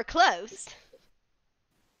 beehive. You were close.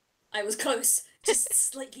 I was close, just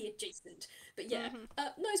slightly adjacent. But yeah, Mhm.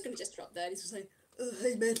 No's gonna gesture up there. And he's gonna say,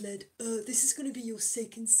 "Hey, Mad Lad, this is gonna be your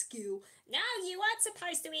second skill." No, you weren't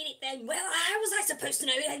supposed to eat it then. Well, how was I supposed to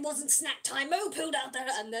know it wasn't snack time? Mo pulled out there,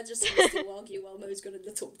 and they're just gonna still argue while Mo's gonna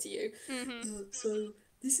talk to you. Mhm. So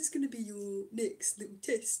this is gonna be your next little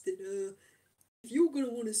test, and if you're gonna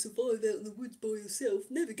want to survive out in the woods by yourself,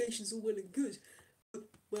 navigation's all well and good.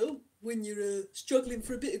 Well, when you're struggling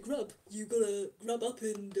for a bit of grub, you gotta grub up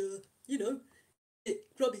and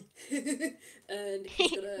get grubby. And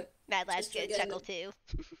he's gonna Mad Lad's gesture gonna again. chuckle too.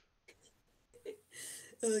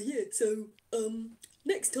 Yeah. So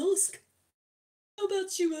next task. How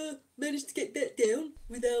about you manage to get that down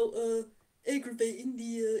without aggravating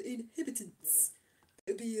the inhabitants?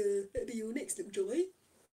 That'd be your next little job,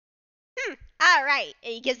 eh? All right,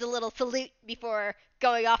 and he gives a little salute before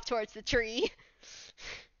going off towards the tree.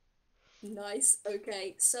 Nice.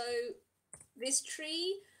 Okay. So this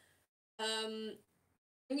tree, um,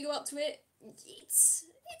 when you go up to it, it's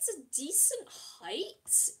a decent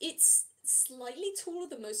height. It's slightly taller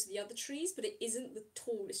than most of the other trees, but it isn't the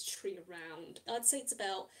tallest tree around. I'd say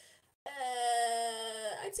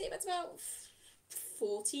that's about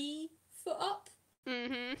 40 foot up,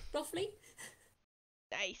 Mhm. roughly.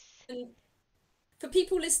 Nice. And For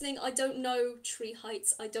people listening, I don't know tree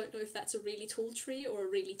heights. I don't know if that's a really tall tree or a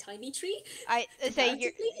really tiny tree I say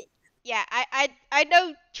you're. comparatively. Yeah, I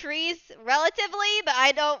know trees relatively, but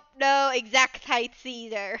I don't know exact heights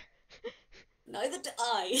either. Neither do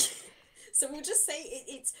I. So we'll just say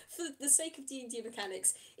it's, for the sake of D&D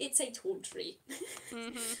mechanics, it's a tall tree.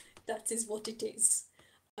 Mhm. That is what it is.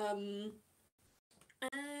 Um,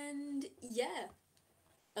 and yeah,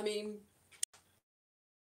 I mean,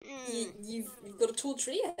 Mm. you've got a tall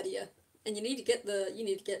tree ahead of you, and you need to get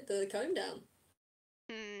the cone down.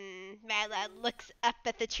 Madlad looks up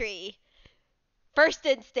at the tree. First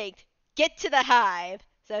instinct, get to the hive.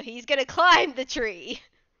 So he's gonna climb the tree.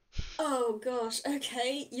 Oh gosh,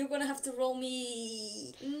 okay, you're gonna have to roll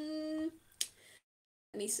me.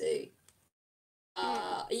 Let me see. Hmm.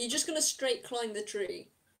 Are you just gonna straight climb the tree?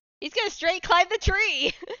 He's gonna straight climb the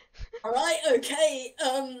tree. All right, okay.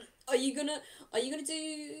 Are you gonna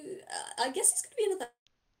do? I guess it's gonna be another.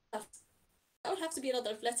 That would have to be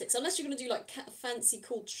another athletics, unless you're gonna do like fancy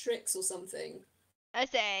cool tricks or something. I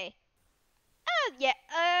say, yeah,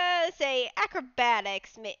 say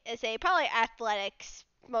acrobatics. Say probably athletics,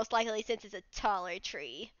 most likely since it's a taller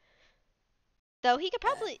tree. Though he could Yeah.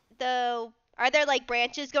 probably, though, are there like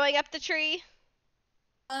branches going up the tree?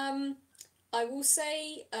 Um, I will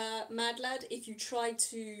say, Mad Lad, if you try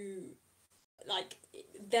to like,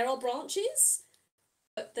 there are branches,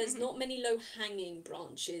 but there's Mhm. not many low-hanging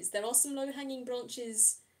branches. There are some low-hanging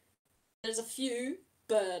branches. There's a few,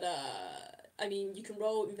 but I mean, you can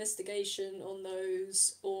roll investigation on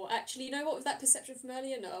those, or actually, you know what? With that perception from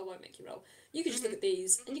earlier, no, I won't make you roll. You can just look Mhm. at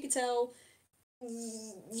these, and you can tell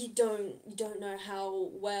you don't know how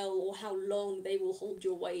well or how long they will hold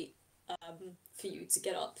your weight for you to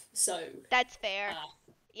get up. So, That's fair. uh,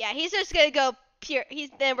 Yeah, he's just gonna go pure.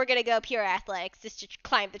 We're gonna go pure athletics just to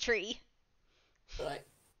climb the tree. right.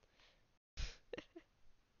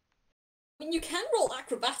 I mean, you can roll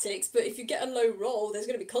acrobatics, but if you get a low roll, there's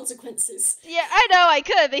going to be consequences. Yeah, I know I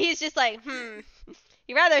could, but he's just like, hmm.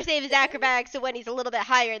 He'd rather save his acrobatics to when he's a little bit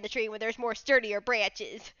higher in the tree when there's more sturdier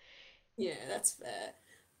branches. Yeah, that's fair.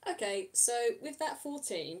 Okay, so with that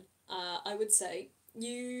 14, I would say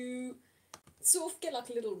you sort of get like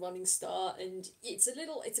a little running start, and it's a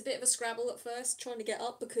bit of a scrabble at first trying to get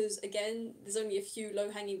up because again, there's only a few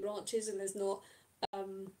low-hanging branches and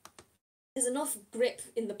um there's enough grip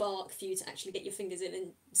in the bark for you to actually get your fingers in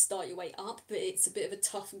and start your way up, but it's a bit of a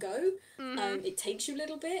tough go. Mhm. It takes you a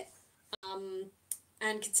little bit. Um,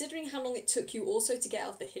 and considering how long it took you also to get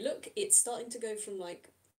out of the hillock, it's starting to go from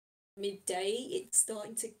like midday, it's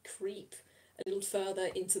starting to creep a little further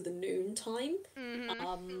into the noon time. Mhm.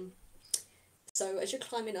 Um, so as you're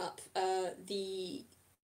climbing up, the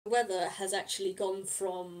weather has actually gone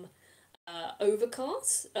from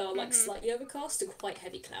overcast, like Mhm. slightly overcast, to quite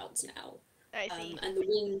heavy clouds now. I see. And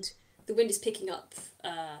the wind is picking up,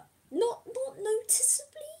 not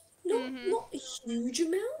noticeably, Mhm. not a huge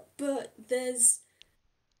amount, but there's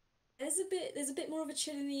a bit more of a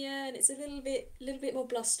chill in the air, and it's a little bit more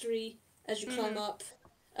blustery as you climb Mhm. up,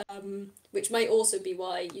 which may also be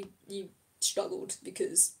why you struggled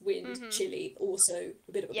because wind, Mhm. chilly, also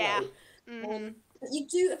a bit of a Yeah. blow. Mhm. But you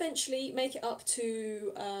do eventually make it up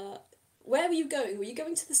to where were you going? Were you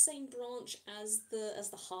going to the same branch as the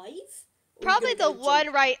hive, or were you Probably going to the go one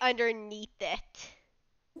jump? right underneath it.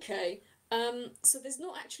 Okay. So there's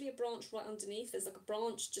not actually a branch right underneath. There's like a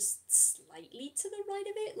branch just slightly to the right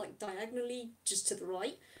of it, like diagonally just to the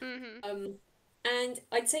right. Mhm. Um, and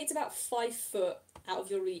I'd say it's about 5 foot out of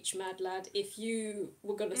your reach, Mad Lad. If you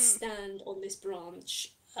were gonna Mm. stand on this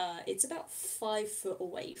branch, it's about 5 foot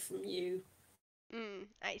away from you.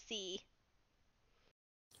 I see.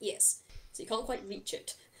 Yes. So you can't quite reach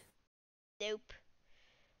it. Nope.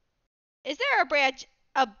 Is there a branch?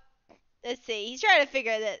 A Let's see. He's trying to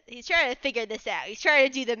figure this out. He's trying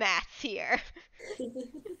to do the maths here.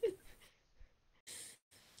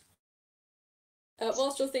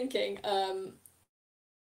 Whilst you're thinking,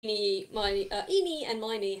 Eenie and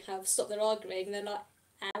Miney have stopped their arguing, and they're like,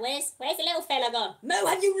 where's the little fella gone? Mo,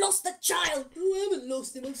 have you lost the child? Oh, I haven't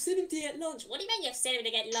lost him. I've sent him to get lunch. What do you mean you've sent him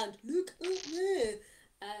to get lunch? Look up there.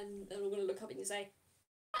 And they're all going to look up at you and say,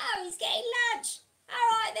 oh, he's getting lunch. All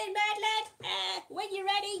right then, Mad Lad. When you're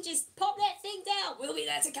ready, just pop that thing down. We'll be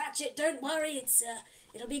there to catch it. Don't worry.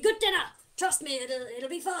 It'll be good dinner. Trust me, it'll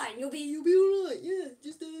be fine. You'll be all right. Yeah,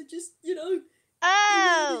 just do whatever you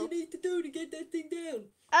Oh, need to do to get that thing down.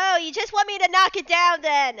 oh, you just want me to knock it down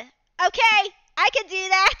then? Okay, I can do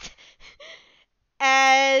that.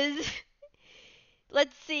 As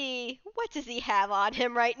let's see, what does he have on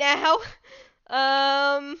him right now?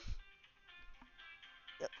 Um,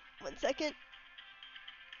 1 second.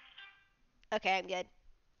 Okay, I'm good.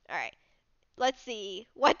 All right. Let's see.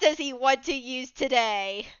 What does he want to use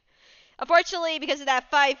today? Unfortunately, because of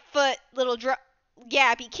that 5-foot little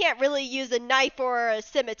gap, he can't really use a knife or a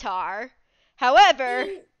scimitar. However,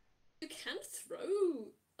 You can throw.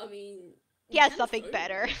 I mean, he you has can something throw the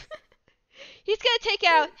better. knife. He's gonna take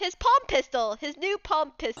out his palm pistol, his new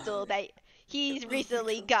palm pistol that he's Oh my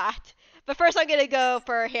recently god. got. But first, I'm gonna go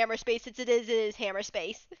for hammer space since it is hammer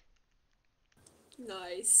space.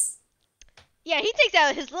 Nice. Yeah, he takes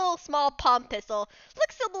out his little small palm pistol.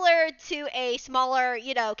 Looks similar to a smaller,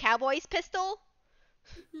 cowboy's pistol.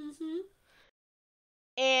 Mm-hmm.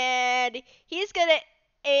 And he's gonna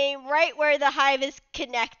aim right where the hive is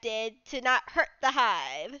connected to not hurt the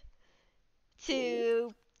hive. Cool.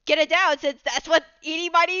 To get it down, since that's what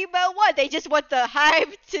Eenie, Miney, and Mo want. They just want the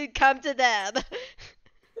hive to come to them.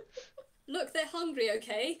 Look, they're hungry,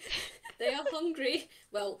 okay? They are hungry.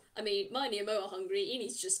 Well, I mean, Miney and Mo are hungry.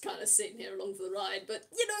 Enie's just kind of sitting here along for the ride, but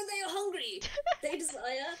they are hungry. They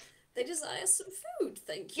desire some food.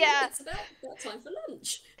 Thank you. Yeah. It's about that time for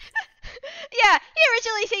lunch. Yeah, he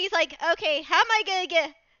originally thinks like, okay, how am I gonna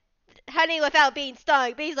get honey without being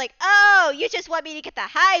stung? But he's like, oh, you just want me to get the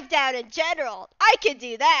hive down in general. I can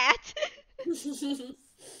do that.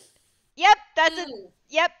 Yep, that's it. Mm.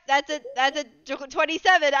 Yep, that's it. That's a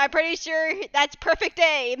 27. I'm pretty sure that's perfect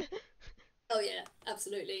aim. Oh yeah,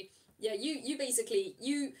 absolutely. Yeah, you basically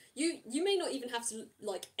you may not even have to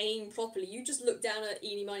like aim properly. You just look down at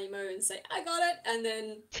Eenie Miny Mo and say, "I got it," and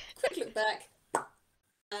then quick look back,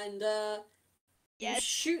 and you Yes.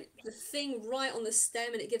 shoot the thing right on the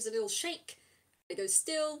stem, and it gives a little shake. It goes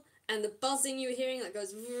still, and the buzzing you were hearing that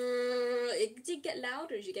goes. It did get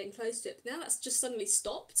louder as you're getting close to it. But now that's just suddenly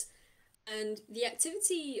stopped, and the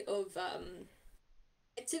activity of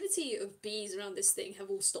bees around this thing have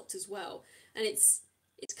all stopped as well, and it's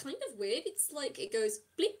kind of weird. It's like it goes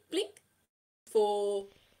blink blink for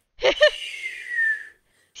the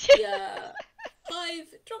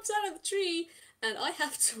hive drops out of the tree, and I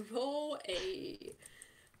have to roll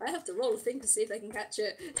a thing to see if they can catch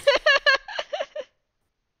it.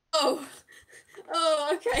 Oh,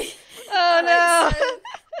 oh, okay. Oh All right, no.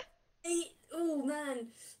 so oh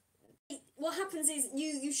man, what happens is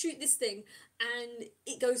you shoot this thing and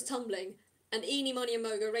it goes tumbling. And Eenie, Money, and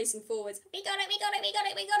Mo go racing forwards. We got it, we got it, we got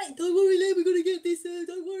it, we got it. Don't worry, lad, we're gonna get this.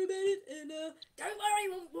 Don't worry about it. And don't worry,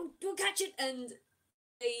 we'll catch it. And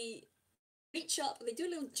they reach up, they do a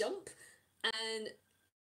little jump, and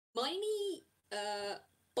Miney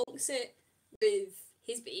bonks it with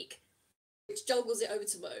his beak, which joggles it over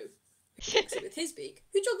to Mo, who bonks it with his beak,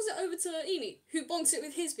 who joggles it over to Eenie, who bonks it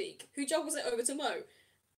with his beak, who joggles it over to Mo.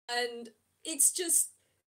 And it's just,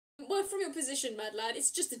 well, from your position, mad lad,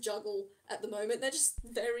 it's just a juggle at the moment. They're just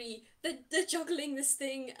they're juggling this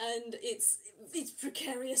thing, and it's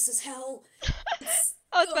precarious as hell.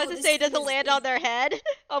 I was about to say, does it land on their head?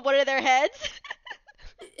 On one of their heads?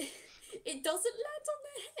 It doesn't land on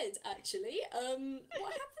their head, actually.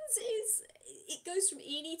 What happens is it goes from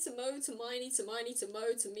Eenie to Mo to Miney to Miney to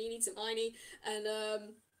Mo to Meanie to Miney, and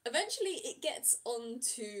eventually it gets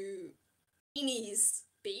onto Enie's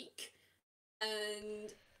beak,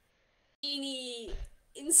 and Eenie,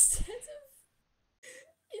 instead of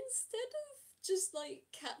just like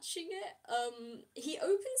catching it, he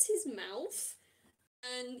opens his mouth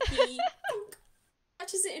and he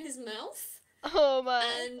catches it in his mouth. Oh my.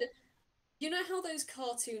 And you know how those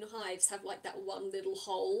cartoon hives have like that one little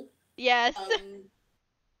hole? Yes. A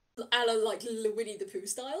la like Winnie the Pooh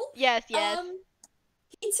style. Yes, yes.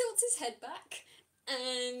 He tilts his head back,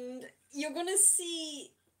 and you're gonna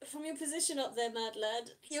see from your position up there, mad lad,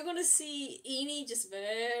 you're gonna see Eenie just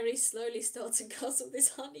very slowly start to guzzle this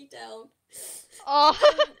honey down. Oh.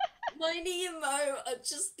 Miney and Mo are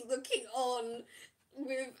just looking on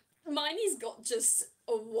with Miney's got just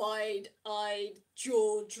a wide-eyed,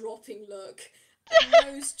 jaw-dropping look. And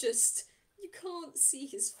Mo's just, you can't see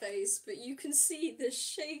his face, but you can see the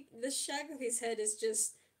shag of his head is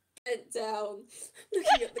just bent down,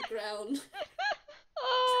 looking at the ground.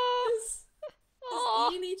 Oh.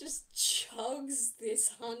 As Eenie just chugs this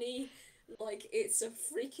honey like it's a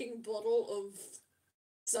freaking bottle of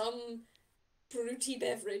some fruity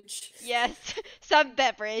beverage. Yes, some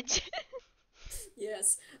beverage.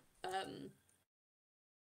 Yes. I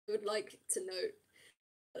would like to note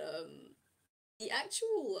the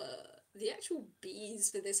actual bees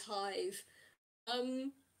for this hive,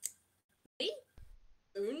 they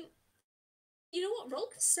don't. You know what? Roll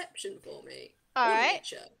perception for me. All Or right.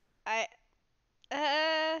 nature.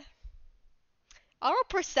 I'll roll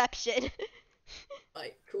perception.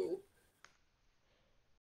 Right, cool.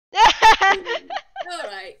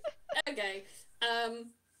 Alright. Okay.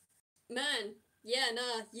 Man, yeah,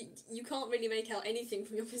 nah, you can't really make out anything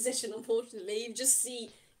from your position, unfortunately.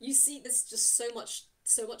 You see there's just so much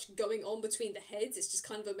going on between the heads. It's just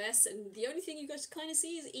kind of a mess, and the only thing you guys kind of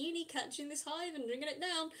see is Eenie catching this hive and bringing it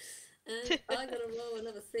down. And I gotta roll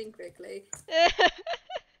another thing quickly.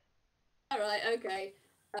 All right, okay.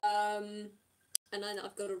 And then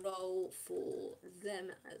I've got to roll for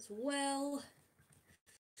them as well.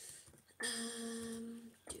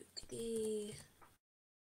 Duty.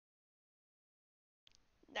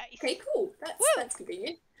 Nice. Okay, cool. Woo! That's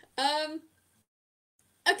convenient.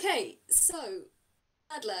 Okay, so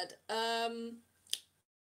Mad Lad,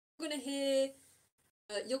 you're gonna hear,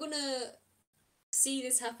 you're gonna see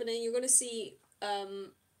this happening. You're gonna see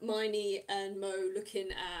Miney and Mo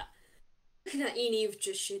looking at Eenie with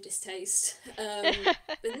just sheer distaste. But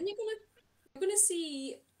then you're gonna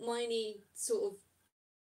see Miney sort of.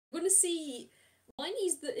 You're gonna see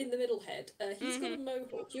Miney's in the middle head. He's got a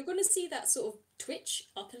mohawk. You're gonna see that sort of twitch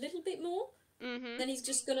up a little bit more. Then his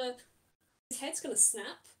head's gonna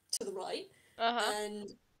snap to the right,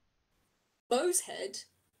 and Mo's head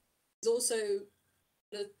is also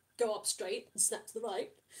gonna go up straight and snap to the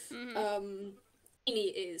right. Eenie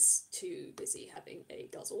is too busy having a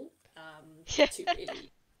guzzle to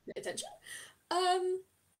really pay attention.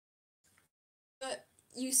 But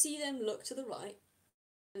you see them look to the right,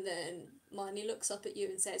 and then Miney looks up at you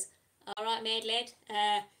and says, "All right, Mad Lad,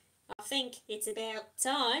 I think it's about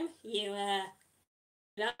time you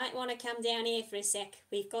might want to come down here for a sec.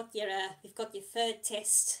 We've got your third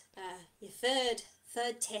test, third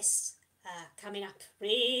test coming up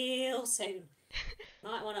real soon.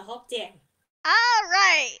 Might want to hop down." All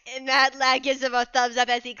right, and Mad Lad gives him a thumbs up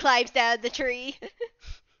as he climbs down the tree.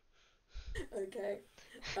 Okay.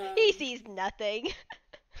 He sees nothing.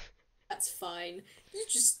 That's fine. You're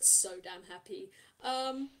just so damn happy.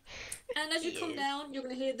 And as you come down, you're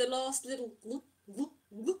gonna hear the last little whoop whoop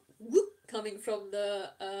whoop whoop coming from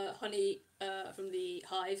the honey from the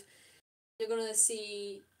hive. You're gonna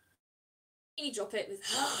see Eenie drop it with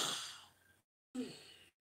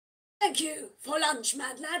 "Thank you for lunch,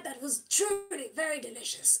 Mad Lad. That was truly very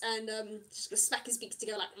delicious." And just gonna smack his beaks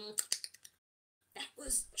together like, "That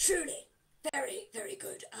was truly very, very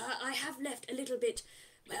good. I have left a little bit.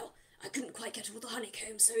 Well, I couldn't quite get all the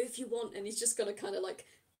honeycomb, so if you want," and he's just gonna kind of like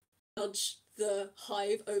nudge the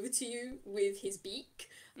hive over to you with his beak.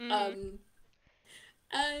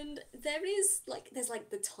 And there's like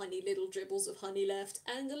the tiny little dribbles of honey left,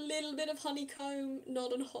 and a little bit of honeycomb,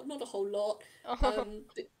 not a whole lot. But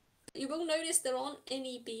you will notice there aren't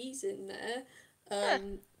any bees in there.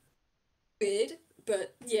 Weird,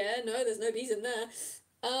 but yeah, no, there's no bees in there.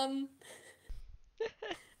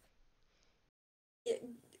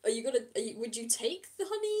 Would you take the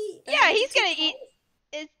honey? Yeah, he's gonna eat.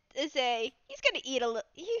 He's gonna eat a little.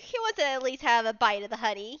 He wants to at least have a bite of the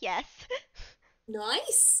honey. Yes.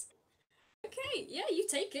 Nice. Okay, yeah, you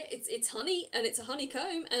take it. It's honey and it's a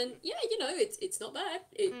honeycomb, and yeah, it's not bad.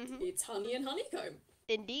 It's honey and honeycomb.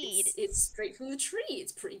 Indeed. It's straight from the tree.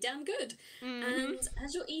 It's pretty damn good. And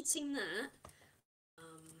as you're eating that,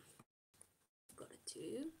 I've got to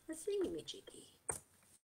do a thingamajiggy.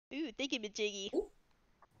 Ooh, thingamajiggy. Ooh.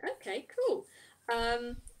 Okay, cool.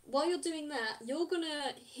 While you're doing that, you're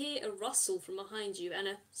gonna hear a rustle from behind you and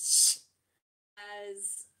a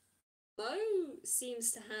as Mo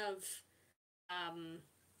seems to have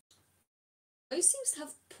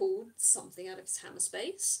pulled something out of his hammer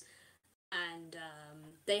space, and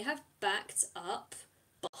they have backed up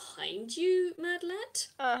behind you, Mad Lad.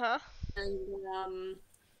 And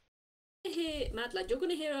here, Mad Lad, you're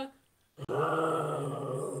gonna hear a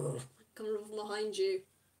coming from behind you.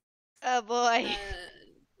 Oh boy.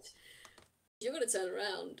 And you're gonna turn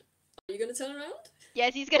around. Are you gonna turn around?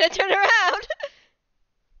 Yes, he's gonna turn around.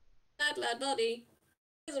 Mad Lad, buddy.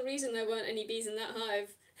 There's a reason there weren't any bees in that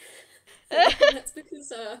hive. That's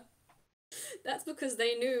because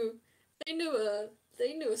they knew a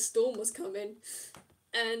storm was coming.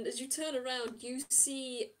 And as you turn around, you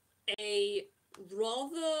see a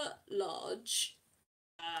rather large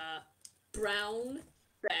brown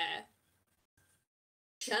bear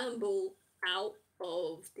shamble out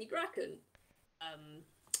of the bracken on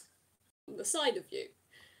the side of you.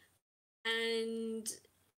 And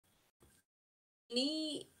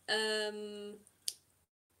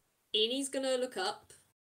Enie's gonna look up,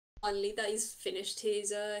 finally that he's finished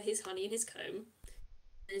his honey and his comb, and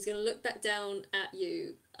he's gonna look back down at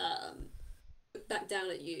you,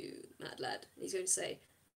 Mad Lad, and he's going to say,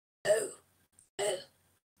 "Oh, well,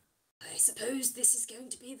 I suppose this is going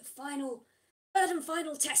to be the third and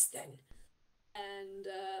final test then." And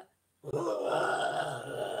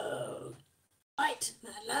right,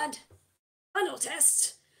 Mad Lad,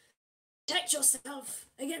 test. Protect yourself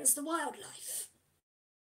against the wildlife.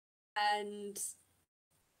 And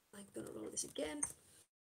I'm gonna roll this again.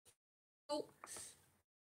 Oh.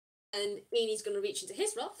 And Enie's gonna reach into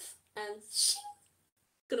his ruff and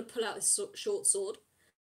gonna pull out his short sword.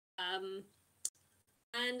 And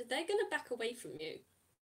they're gonna back away from you.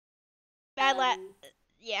 Mad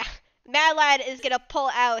Lad is gonna pull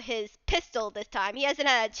out his pistol this time. He hasn't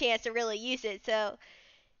had a chance to really use it, so...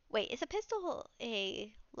 Wait, is a pistol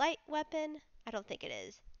a light weapon? I don't think it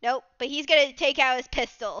is. Nope, but he's gonna take out his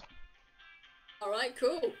pistol. Alright,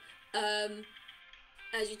 cool.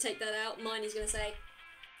 As you take that out, Miney's gonna say,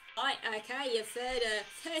 right, okay, your third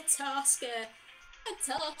task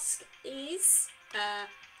is,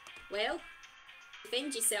 well,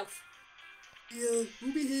 defend yourself. Yeah,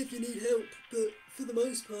 we'll be here if you need help, but for the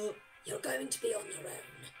most part, you're going to be on your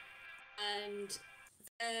own. And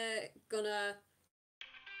they're gonna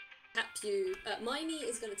tap you. Miney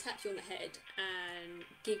is gonna tap you on the head and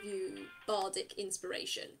give you bardic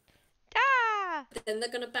inspiration. Ah! Then they're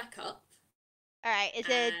gonna back up. Alright, is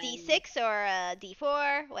it a D6 or a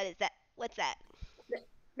D4? What is that? What's that?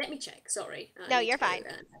 Let me check, sorry. No, you're fine.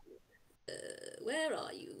 Where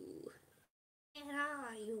are you? Where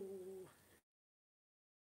are you?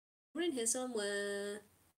 We're in here somewhere.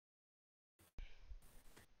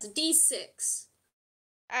 It's a D6.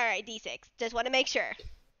 Alright, D6. Just want to make sure.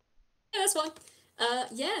 Yeah, that's fine.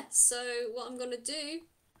 Yeah, so what I'm gonna do...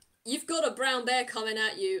 You've got a brown bear coming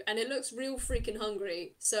at you, and it looks real freaking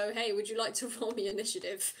hungry. So, hey, would you like to roll me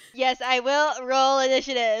initiative? Yes, I will roll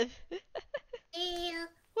initiative. Yeah.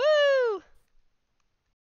 Woo!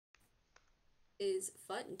 Is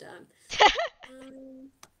fighting time.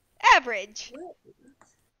 Average.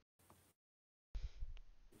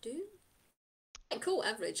 Cool,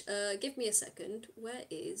 average. Give me a second. Where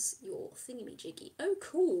is your thingy-jiggy? Oh,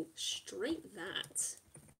 cool. Straight that.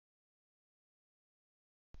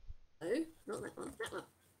 Oh, not that one. That one.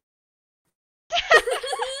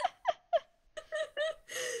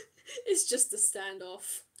 It's just a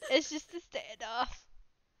standoff. It's just a standoff.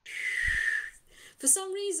 For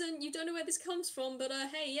some reason, you don't know where this comes from, but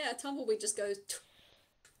hey, yeah, Tumbleweed just goes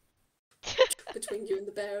between you and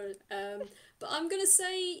the bear. But I'm gonna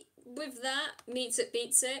say with that, meets it,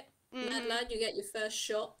 beats it. Mad Lad, you get your first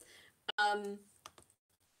shot.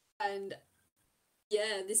 And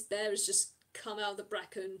yeah, this bear has just come out of the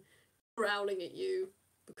bracken, growling at you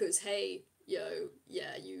because hey, yo,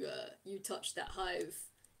 yeah, you touched that hive,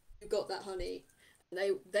 you got that honey.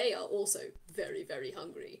 And they are also very, very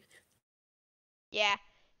hungry. Yeah,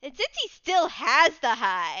 and since he still has the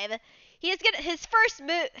hive, his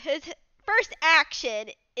first action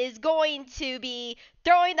is going to be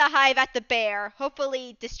throwing the hive at the bear,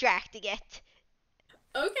 hopefully distracting it.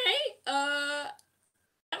 Okay, that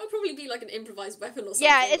would probably be like an improvised weapon or something.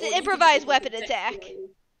 Yeah, it's an improvised weapon attack.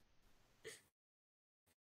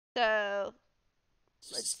 So,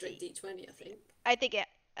 let's straight D20, I think. I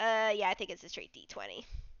think it's a straight D20.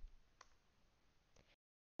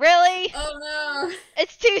 Really? Oh no!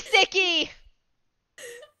 It's too sticky!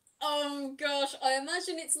 Oh gosh, I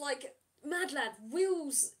imagine it's like Mad Lad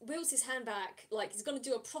wheels his hand back, like he's gonna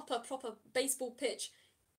do a proper baseball pitch,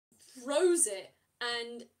 throws it,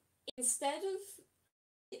 and instead of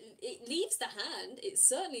it leaves the hand, it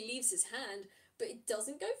certainly leaves his hand, but it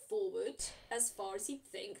doesn't go forward as far as he'd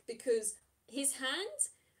think, because his hand,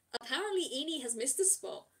 apparently Eenie has missed a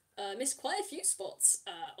spot. Missed quite a few spots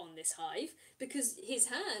on this hive, because his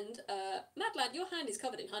hand, Mad Lad, your hand is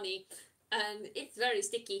covered in honey, and it's very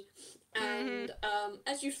sticky, and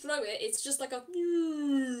as you throw it, it's just like a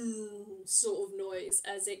sort of noise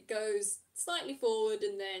as it goes slightly forward,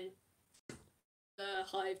 and then the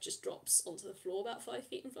hive just drops onto the floor about 5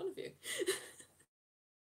 feet in front of you.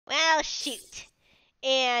 Well, shoot.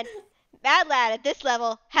 And Mad Lad at this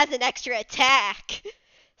level has an extra attack.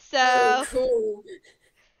 So... Oh, cool.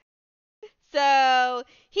 So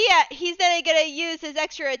he's then gonna use his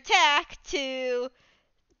extra attack to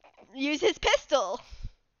use his pistol.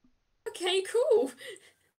 Okay, cool.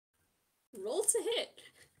 Roll to hit.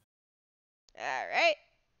 Alright.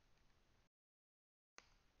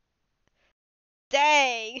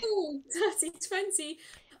 Dang. Ooh,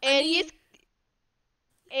 30-20.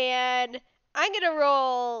 And I'm gonna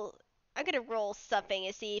roll something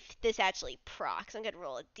to see if this actually procs. I'm gonna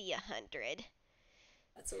roll a D100.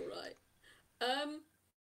 That's alright.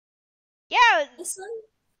 Yeah. Also,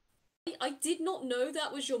 I did not know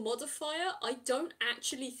that was your modifier. I don't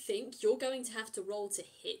actually think you're going to have to roll to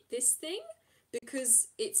hit this thing, because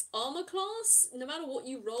it's armor class. No matter what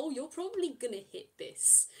you roll, you're probably gonna hit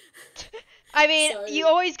this. I mean, you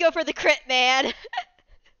always go for the crit, man.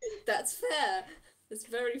 That's fair. That's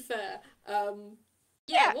very fair. Yeah,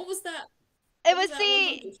 Yeah, what was that? it What was was that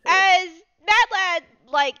the 100 for? as Mad Lad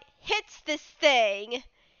like hits this thing. Hmm.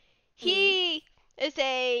 He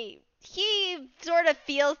he sort of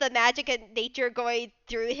feels the magic of nature going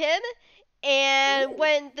through him, and Ooh.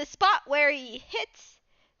 when the spot where he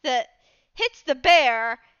the hits the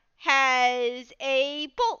bear it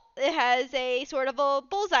has a sort of a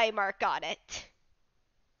bullseye mark on it.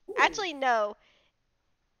 Ooh. Actually, no.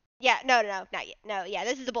 Yeah, no, not yet. No, yeah,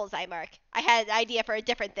 this is a bullseye mark. I had an idea for a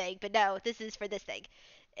different thing, but no, this is for this thing.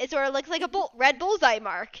 It sort of looks like a red bullseye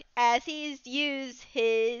mark as he's used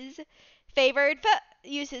his favorite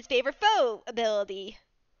foe ability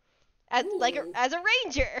Ooh. as a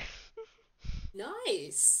ranger.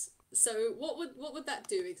 Nice. So what would that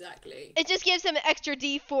do exactly? It just gives him an extra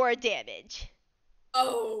D4 damage.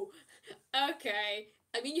 Oh, okay.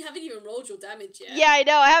 I mean, you haven't even rolled your damage yet. Yeah, I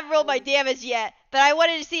know. I haven't rolled my Um, damage yet, but I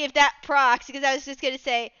wanted to see if that procs because I was just gonna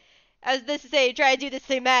say, try to do this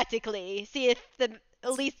thematically, see if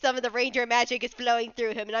at least some of the ranger magic is flowing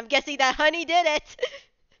through him, and I'm guessing that honey did it.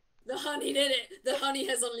 the honey did it. The honey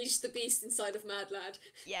has unleashed the beast inside of Mad Lad.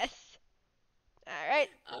 Yes. All right.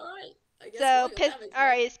 All right. I guess So roll your damage all then.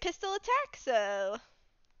 right, it's pistol attack. So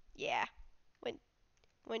yeah,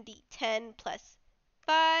 one d10 plus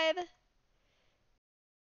 5.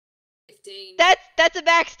 15. That's a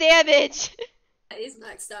max damage. That is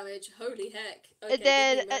max damage. Holy heck. And Okay, give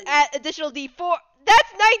then me a moment. add additional d4.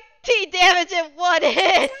 That's 19 damage in one hit.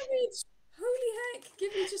 Damage! Holy heck!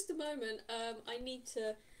 Give me just a moment. I need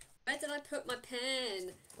to. Where did I put my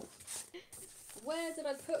pen? Where did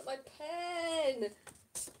I put my pen?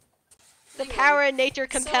 The Hang power on. in nature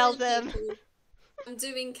compels Sorry, him. people. I'm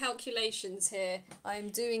doing calculations here. I'm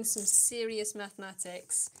doing some serious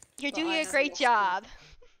mathematics. You're But I doing a have great lost my- job.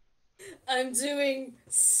 I'm doing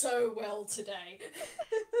so well today.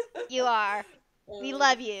 You are. We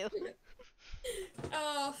love you.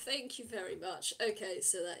 Oh, thank you very much. Okay,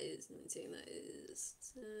 so that is 19, that is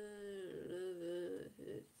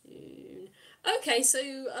 15. Okay, so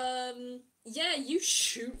yeah, you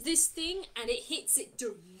shoot this thing and it hits it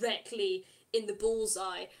directly in the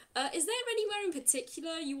bullseye. Is there anywhere in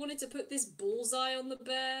particular you wanted to put this bullseye on the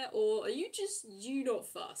bear, or are you not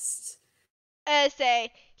fussed?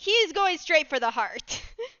 He's going straight for the heart.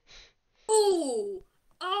 Oh,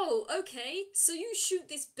 oh, okay. So you shoot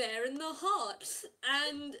this bear in the heart,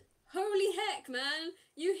 and holy heck, man,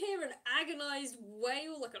 you hear an agonized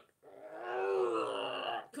wail like a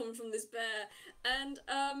coming from this bear, and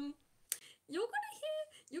you're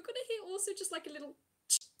gonna hear also just like a little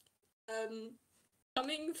um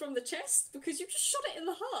coming from the chest because you just shot it in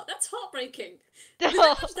the heart. That's heartbreaking. With No.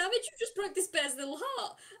 that much damage, you just broke this bear's little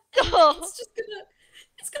heart, and No.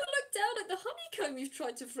 it's gonna look down at the honeycomb you've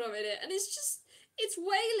tried to throw at it, and it's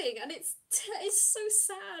wailing, and it's so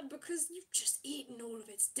sad because you've just eaten all of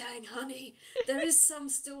its dang honey. There is some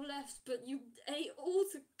still left, but you ate all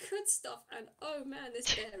the good stuff, and oh man,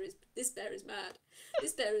 this bear is mad.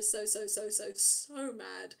 This bear is so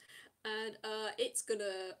mad, and it's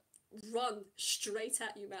gonna run straight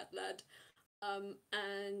at you, Mad Lad.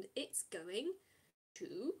 And it's going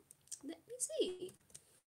to let me see.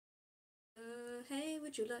 Hey,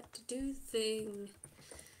 would you like to do the thing?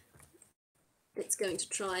 It's going to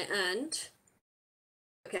try and.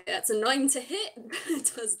 Okay, that's a 9 to hit.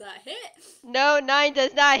 Does that hit? No, 9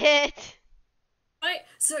 does not hit. Right,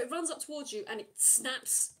 so it runs up towards you and it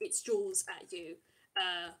snaps its jaws at you.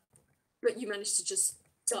 But you manage to just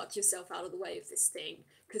duck yourself out of the way of this thing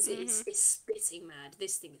because it's spitting mad.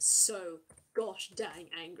 This thing is so gosh dang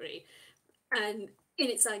angry. And in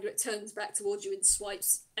its anger, it turns back towards you and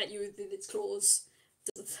swipes at you with its claws.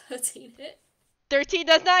 Does a 13 hit? 13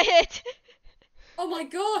 does not hit. Oh my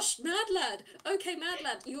gosh, Mad Lad! Okay, Mad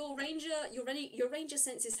Lad, your ranger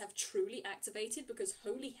senses have truly activated because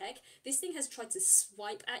holy heck, this thing has tried to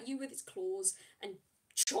swipe at you with its claws and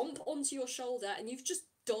chomp onto your shoulder, and you've just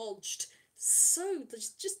dodged. So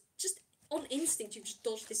just on instinct, you've just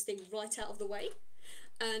dodged this thing right out of the way,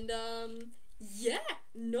 and yeah,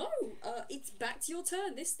 no, it's back to your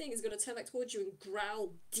turn. This thing is gonna turn back towards you and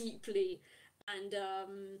growl deeply, and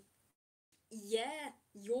yeah,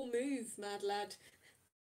 your move, Mad Lad.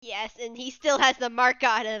 Yes, and he still has the mark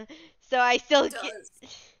on him. So I still get. Does.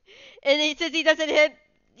 And since he doesn't hit,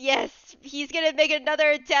 yes, he's gonna make another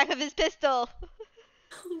attack of his pistol.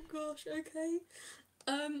 Oh gosh, okay.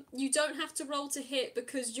 You don't have to roll to hit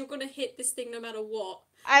because you're gonna hit this thing no matter what.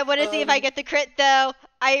 I want to see if I get the crit though.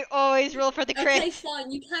 I always roll for the crit. Okay,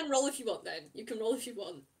 fine. You can roll if you want then. You can roll if you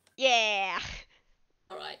want. Yeah.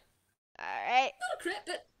 Alright. Alright. Not a crit,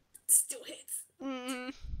 but still hits.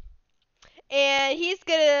 Mm. and he's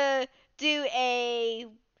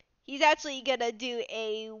actually gonna do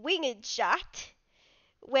a winged shot,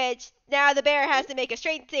 which now the bear has to make a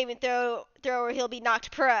strength saving throw or he'll be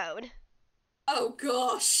knocked prone. Oh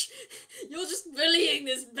gosh, you're just bullying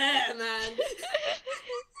this bear, man.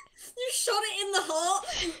 You shot it in the heart,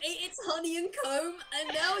 you ate its honey and comb,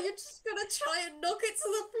 and now you're just gonna try and knock it to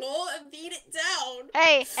the floor and beat it down.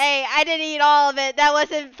 Hey, I didn't eat all of it. That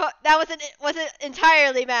wasn't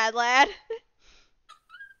entirely Mad Lad.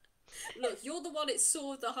 Look, you're the one it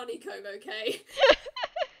saw with the honeycomb, okay?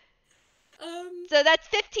 So that's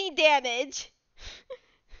 15 damage.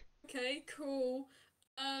 Okay, cool.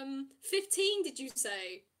 15 did you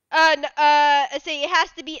say? See, it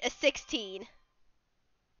has to be a 16.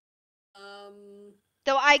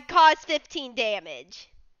 So I caused 15 damage.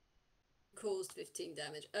 Caused 15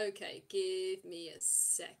 damage. Okay, give me a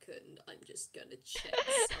second. I'm just gonna check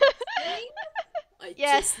something. I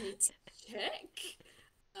Yes. just need to check.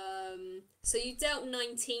 So you dealt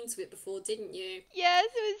 19 to it before, didn't you? Yes,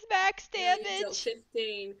 it was max Yeah, you dealt damage.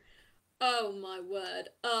 15. Oh my word.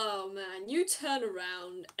 Oh man, you turn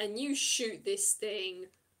around and you shoot this thing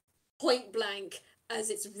point blank as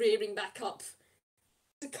it's rearing back up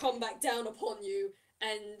to come back down upon you,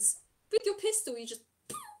 and with your pistol you just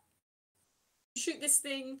shoot this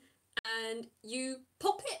thing and you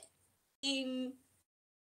pop it in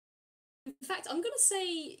fact, I'm gonna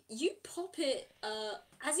say you pop it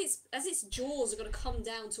as its jaws are gonna come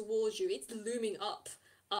down towards you. It's looming up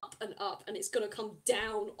and up, and it's gonna come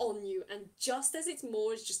down on you, and just as its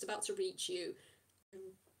maw is just about to reach you,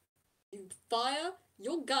 you fire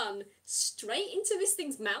your gun straight into this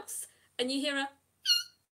thing's mouth, and you hear a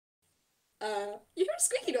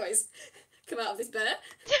squeaky noise come out of this bear,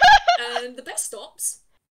 and the bear stops,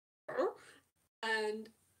 and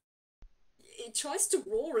it tries to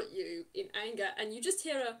roar at you in anger, and you just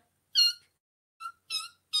hear a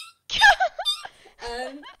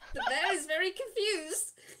and the bear is very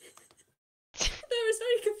confused. The bear is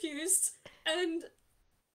very confused, and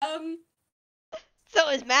So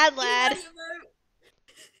is Mad Lad.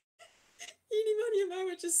 Eenie, Miney and Mo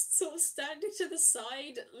are just sort of standing to the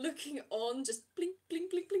side, looking on, just blink,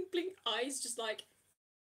 blink, blink, blink, blink, eyes just like,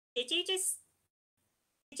 did you just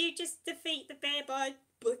defeat the bear by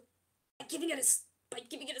giving it a squeak?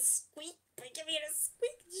 Did you just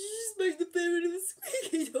make the bear into a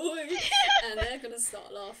squeaky noise? And they're gonna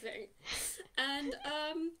start laughing, and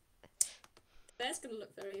the bear's gonna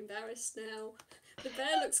look very embarrassed now. The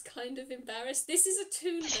bear looks kind of embarrassed. This is a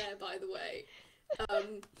toon bear, by the way.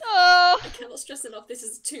 Oh. I cannot stress enough, this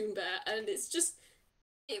is a toon bear, and it's just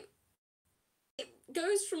it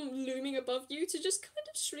goes from looming above you to just kind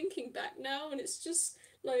of shrinking back now, and it's just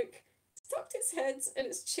like tucked its head and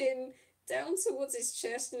its chin down towards its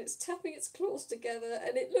chest, and it's tapping its claws together,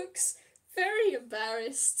 and it looks very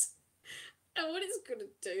embarrassed. And what it's gonna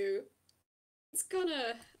do,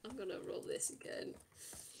 I'm gonna roll this again.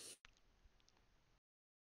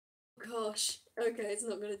 Gosh, okay, it's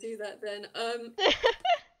not gonna do that then.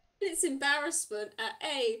 Its embarrassment at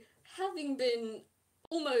having been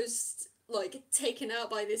almost like taken out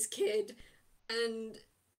by this kid, and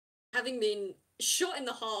having been shot in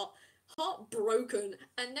the heart broken,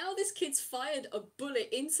 and now this kid's fired a bullet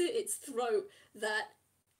into its throat that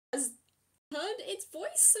has turned its voice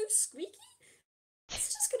so squeaky.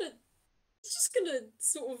 It's just gonna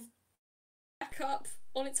sort of back up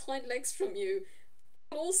on its hind legs from you,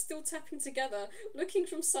 all still tapping together, looking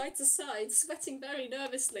from side to side, sweating very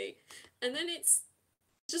nervously, and then it's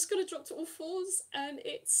just gonna drop to all fours, and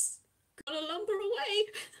it's gonna lumber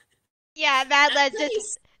away. Yeah, Mad Lad's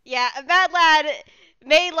just... Yeah, Mad Lad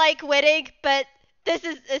may like winning, but this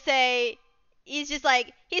is he's just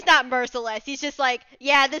like, he's not merciless. He's just like,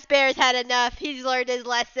 yeah, this bear's had enough. He's learned his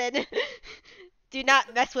lesson. Do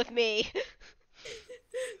not mess with me.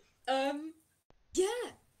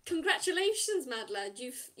 Yeah. Congratulations, Mad Lad.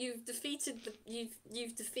 You've defeated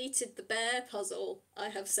the bear puzzle I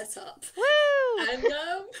have set up. Woo! And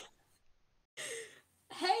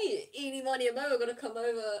hey, Eenie, Miney and Mo are gonna come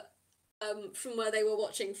over from where they were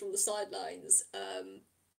watching from the sidelines.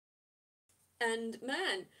 And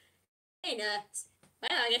man, hey, well,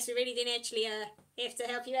 I guess we really didn't actually have to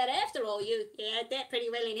help you out after all. You had that pretty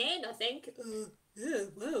well in hand, I think. Yeah,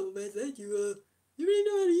 wow, Mad Lad, you really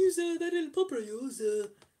know how to use that little pump of yours.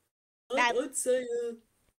 I'd say,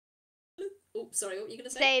 Oh, sorry, what were you gonna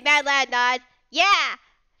say? Say, Mad Lad nods. Yeah!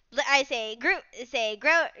 I say, grown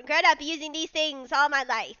up using these things all my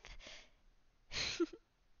life.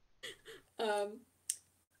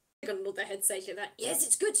 They're gonna nod their head sagely that. Yes,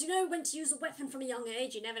 it's good to know when to use a weapon from a young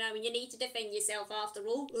age. You never know when you need to defend yourself after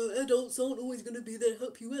all. Adults aren't always going to be there to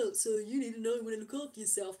help you out, so you need to know when to look after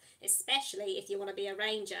yourself. Especially if you want to be a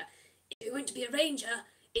ranger. If you want to be a ranger,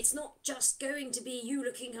 it's not just going to be you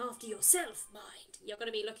looking after yourself, mind. You're going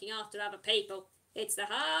to be looking after other people. It's the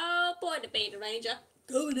whole point of being a ranger.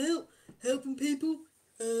 Going out, helping people,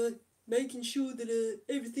 making sure that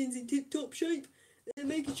everything's in tip-top shape, and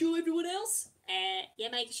making sure everyone else. Yeah,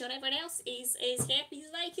 making sure everyone else is as happy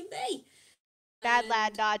as they can be. Bad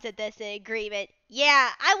Lad nods at this in agreement. Yeah,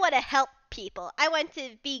 I want to help people. I want to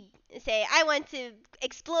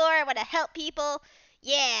explore. I want to help people.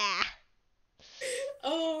 Yeah.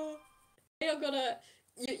 Oh, they are gonna.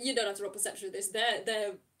 You don't have to roll perception with this.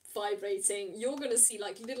 They're vibrating. You're gonna see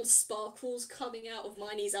like little sparkles coming out of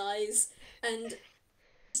Miney's eyes, and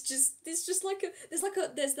it's just like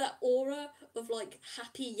there's that aura of like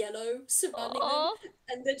happy yellow surrounding them,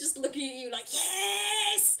 and they're just looking at you like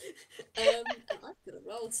yes. And I'm gonna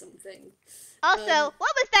roll something. Also,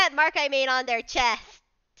 what was that mark I made on their chest?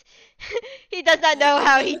 He does not know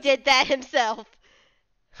how he did that himself.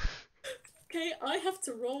 Okay, I have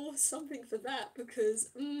to roll something for that because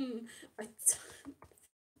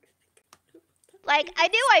Like, I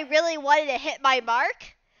knew I really wanted to hit my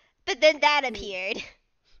mark, but then that appeared.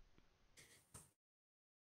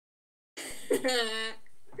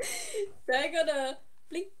 They're gonna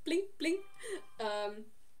blink, blink, blink.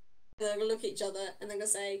 They're gonna look at each other and they're gonna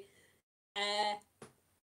say,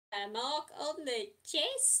 a mark on the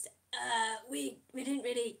chest? We didn't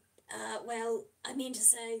really, well, I mean to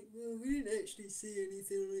say, Well, we didn't actually see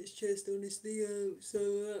anything on its chest, honestly,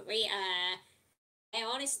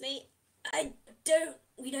 honestly,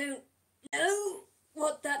 we don't know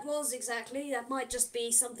what that was exactly. That might just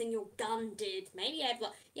be something your gun did. Maybe you have do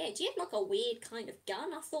you have like a weird kind of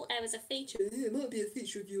gun? I thought there was a feature. Yeah, it might be a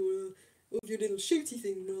feature of your little shooty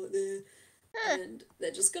thing right there. Huh. And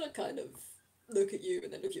they're just gonna kind of look at you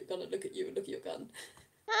and then look at your gun and look at you and look at your gun.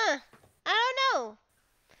 Huh. I don't know.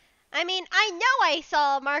 I mean, I know I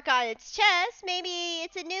saw a mark on its chest. Maybe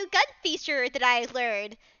it's a new gun feature that I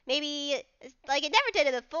learned. Maybe, like, it never did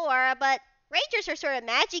it before, but rangers are sort of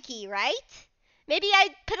magic-y, right? Maybe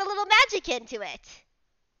I put a little magic into it.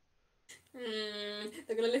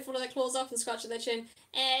 They're gonna lift one of their claws up and scratch at their chin.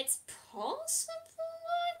 It's possible,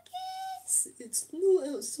 I guess. It's not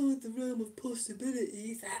outside the realm of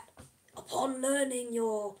possibility That upon learning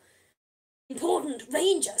your important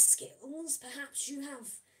ranger skills, perhaps you have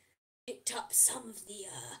picked up some of the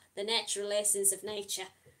natural lessons of nature.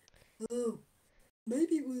 Oh,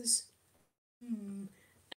 maybe it was.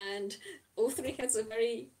 And all three heads are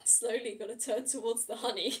very slowly going to turn towards the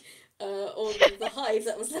honey, or the hive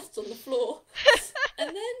that was left on the floor.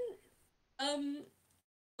 And then,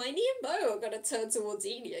 Miney and Mo are going to turn towards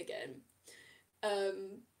Eenie again.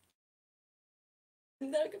 And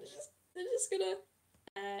they're just gonna,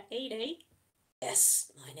 Eenie?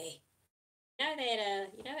 Yes, Miney.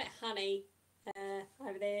 You know that honey,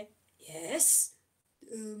 over there? Yes.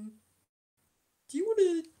 Do you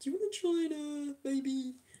wanna try and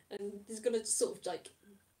maybe? And he's gonna sort of like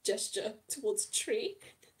gesture towards a tree.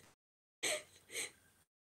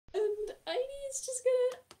 And Eenie is just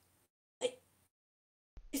gonna.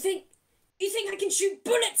 You think I can shoot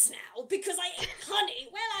bullets now because I ate honey?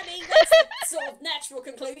 Well, I mean, that's the sort of natural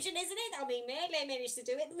conclusion, isn't it? I mean, Madeleine managed to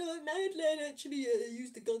do it. No, Madeleine actually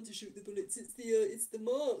used the gun to shoot the bullets. It's the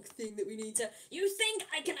mark thing that we need to. You think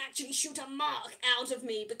I can actually shoot a mark out of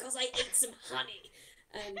me because I ate some honey?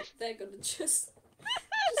 And they're gonna just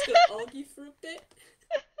gonna argue for a bit.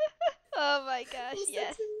 Oh my gosh,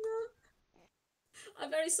 yes. I'm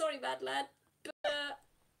very sorry, bad lad, but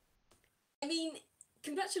I mean,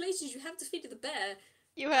 congratulations, you have defeated the bear.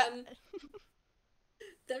 You have.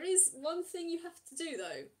 There is one thing you have to do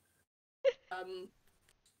though.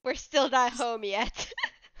 We're still not home yet.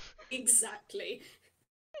 Exactly.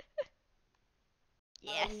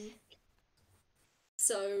 Yes.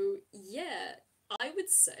 So yeah, I would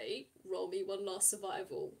say roll me one last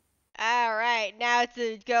survival. Alright, now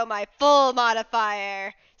to go my full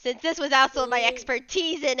modifier, since this was also my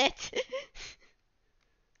expertise in it.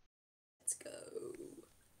 Let's go.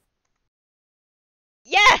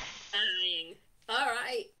 Yes! Bang.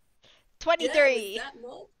 Alright. 23. Yeah,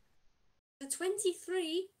 the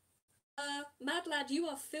 23, Mad Lad, you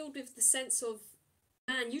are filled with the sense of,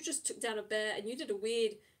 man, you just took down a bear and you did a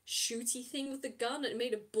weird shooty thing with the gun and it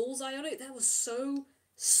made a bullseye on it. That was so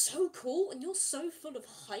cool, and you're so full of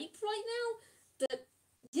hype right now that,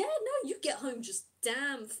 yeah, no, you get home just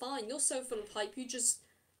damn fine. You're so full of hype, you just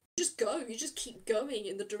go. You just keep going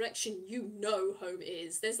in the direction you know home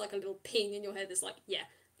is. There's like a little ping in your head that's like, yeah,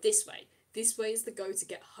 this way. This way is the go to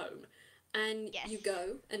get home. And Yes. you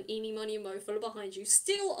go, and Eenie, Miney and Mo follow behind you,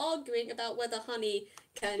 still arguing about whether honey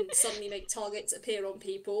can suddenly make targets appear on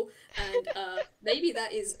people, and maybe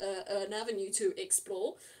that is an avenue to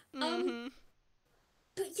explore. Mm-hmm.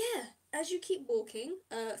 But yeah, as you keep walking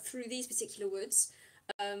through these particular woods,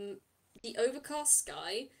 the overcast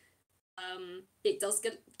sky, it does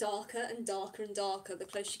get darker and darker and darker the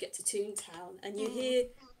closer you get to Toontown, and you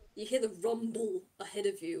hear the rumble ahead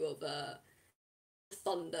of you of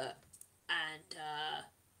thunder, and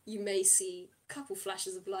you may see a couple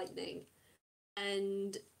flashes of lightning,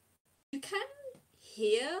 and you can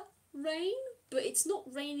hear rain, but it's not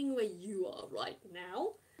raining where you are right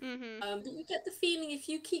now. Mm-hmm. But you get the feeling if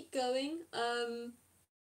you keep going,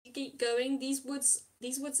 these woods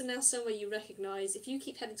are now somewhere you recognise. If you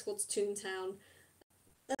keep heading towards Toontown,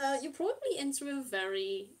 you'll probably enter a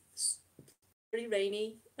very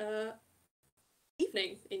rainy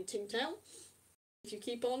evening in Toontown if you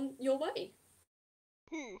keep on your way.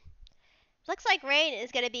 Looks like rain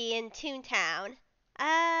is gonna be in Toontown.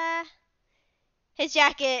 His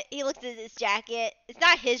jacket. He looks at his jacket. It's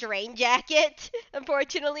not his rain jacket,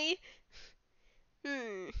 unfortunately.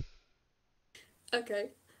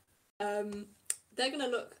 Okay. They're gonna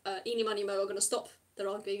look. Eenie, Money, Mo are gonna stop their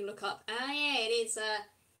arguing and look up. Ah, yeah, it's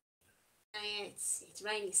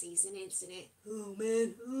rainy season, isn't it? Oh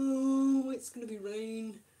man, oh, it's gonna be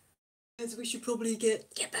rain. As we should probably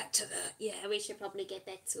get back to the. Yeah, we should probably get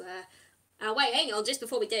back to wait, hang on, just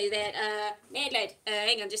before we do that, Mad Lad,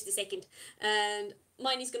 hang on just a second. And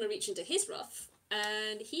Miney's gonna reach into his ruff,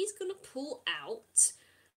 and he's gonna pull out,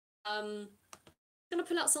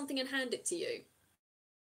 something and hand it to you.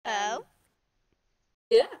 Oh.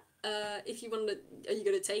 Yeah. If you want to, are you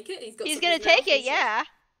gonna take it? He's gonna take it, yeah.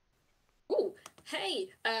 Oh, hey,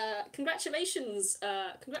 congratulations,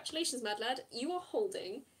 Mad Lad. You are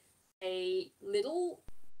holding a little.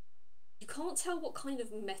 You can't tell what kind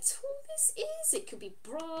of metal this is. It could be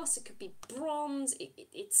brass, it could be bronze.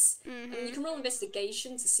 It's. I mean, you can roll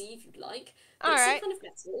investigation to see if you'd like. But it's some kind of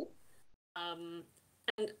metal.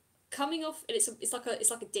 And coming off, and it's like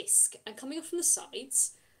a disc, and coming off from the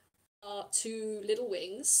sides are two little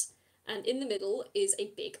wings, and in the middle is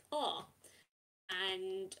a big R.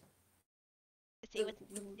 And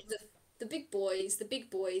the big boys,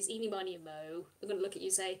 Eenie, Miney and Mo, are going to look at you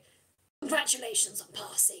and say, "Congratulations on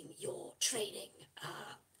passing your training,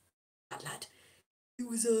 lad." It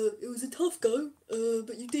was a tough go,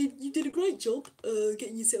 but you did a great job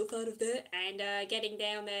getting yourself out of there and getting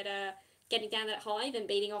down that hive and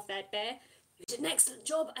beating off that bear. You did an excellent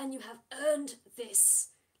job, and you have earned this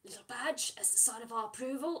little badge as the sign of our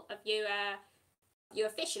approval of you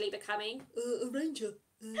officially becoming a ranger.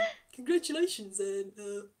 Congratulations and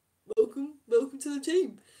welcome to the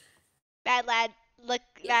team. Mad Lad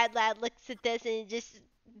looks at this and just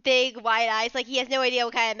big wide eyes, like he has no idea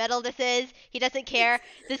what kind of metal this is. He doesn't care.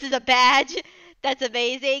 This is a badge. That's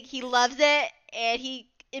amazing. He loves it, and he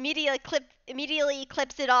immediately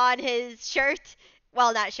clips it on his shirt.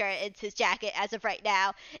 Well, not shirt, it's his jacket as of right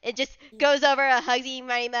now. It just goes over and hugs Eenie,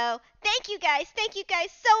 Miney, Mo. Thank you guys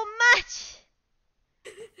so much.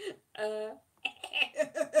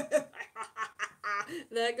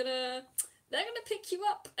 They're gonna pick you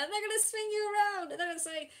up and they're gonna swing you around and they're gonna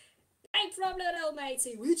say, "No problem, old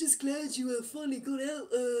matey. We're just glad you finally got out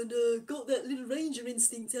and got that little ranger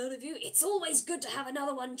instinct out of you. It's always good to have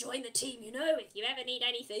another one join the team, you know. If you ever need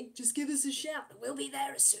anything, just give us a shout and we'll be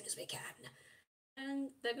there as soon as we can."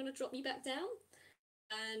 And they're gonna drop you back down,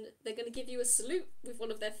 and they're gonna give you a salute with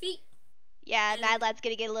one of their feet. Yeah, Mad Lad's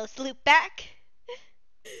gonna get a little salute back.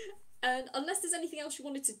 And unless there's anything else you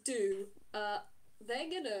wanted to do, they're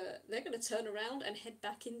gonna turn around and head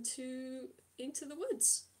back into the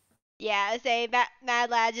woods. Yeah, I say Mad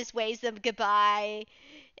Lad just waves them goodbye,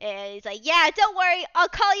 and he's like, "Yeah, don't worry, I'll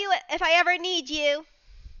call you if I ever need you."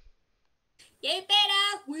 You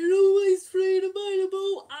better. We're always free and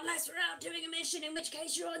available, unless we're out doing a mission, in which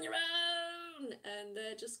case you're on your own. And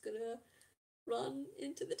they're just gonna run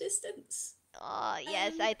into the distance. Oh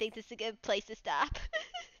yes, I think this is a good place to stop.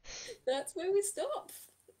 That's where we stop.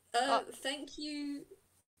 Thank you.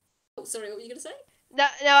 Oh, sorry, what were you gonna say? No,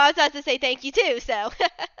 I was about to say thank you too. So.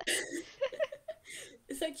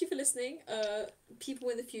 Thank you for listening, people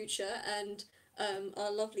in the future and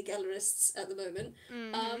our lovely gallerists at the moment.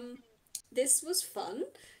 This was fun.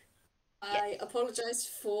 Yes. I apologise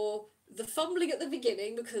for the fumbling at the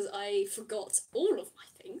beginning because I forgot all of my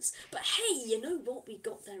things. But hey, you know what? We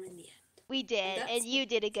got there in the end. We did, and you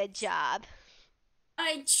did a good job.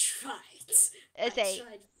 I tried. I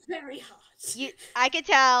tried very hard. I could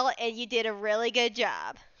tell, and you did a really good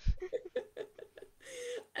job.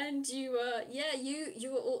 And you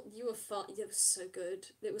you were fun. It was so good.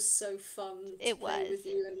 It was so fun to It play was. with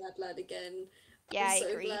you and Lad Lad again. Yeah, I'm I so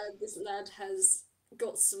agree. glad this lad has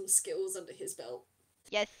got some skills under his belt.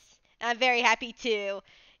 Yes, I'm very happy too.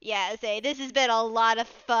 Yeah, say this has been a lot of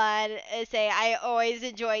fun. Say I always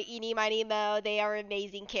enjoy Eenie, Miney, Mo. They are an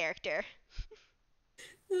amazing character.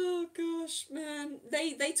 Oh gosh, man.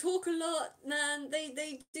 They talk a lot, man. They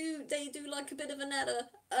do like a bit of an adder.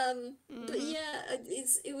 But Hmm. yeah,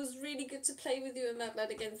 it was really good to play with you and Mad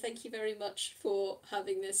Lad again. Thank you very much for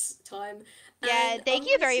having this time. Yeah, And and thank I'm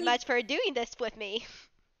you gonna very say much for doing this with me.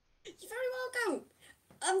 you're very welcome.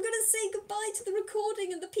 I'm gonna say goodbye to the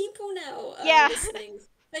recording and the people now Yeah. listening.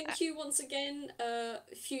 Thank you once again,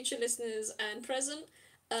 future listeners and present.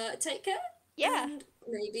 Take care, Yeah. and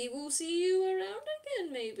maybe we'll see you around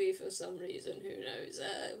again. Maybe for some reason, who knows?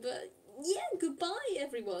 But yeah, goodbye,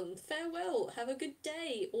 everyone. Farewell. Have a good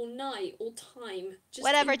day or night or time. Just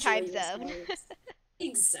Whatever enjoy time zone. yourselves.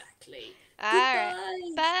 Exactly. All right.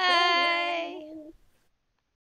 Goodbye. Bye. Farewell.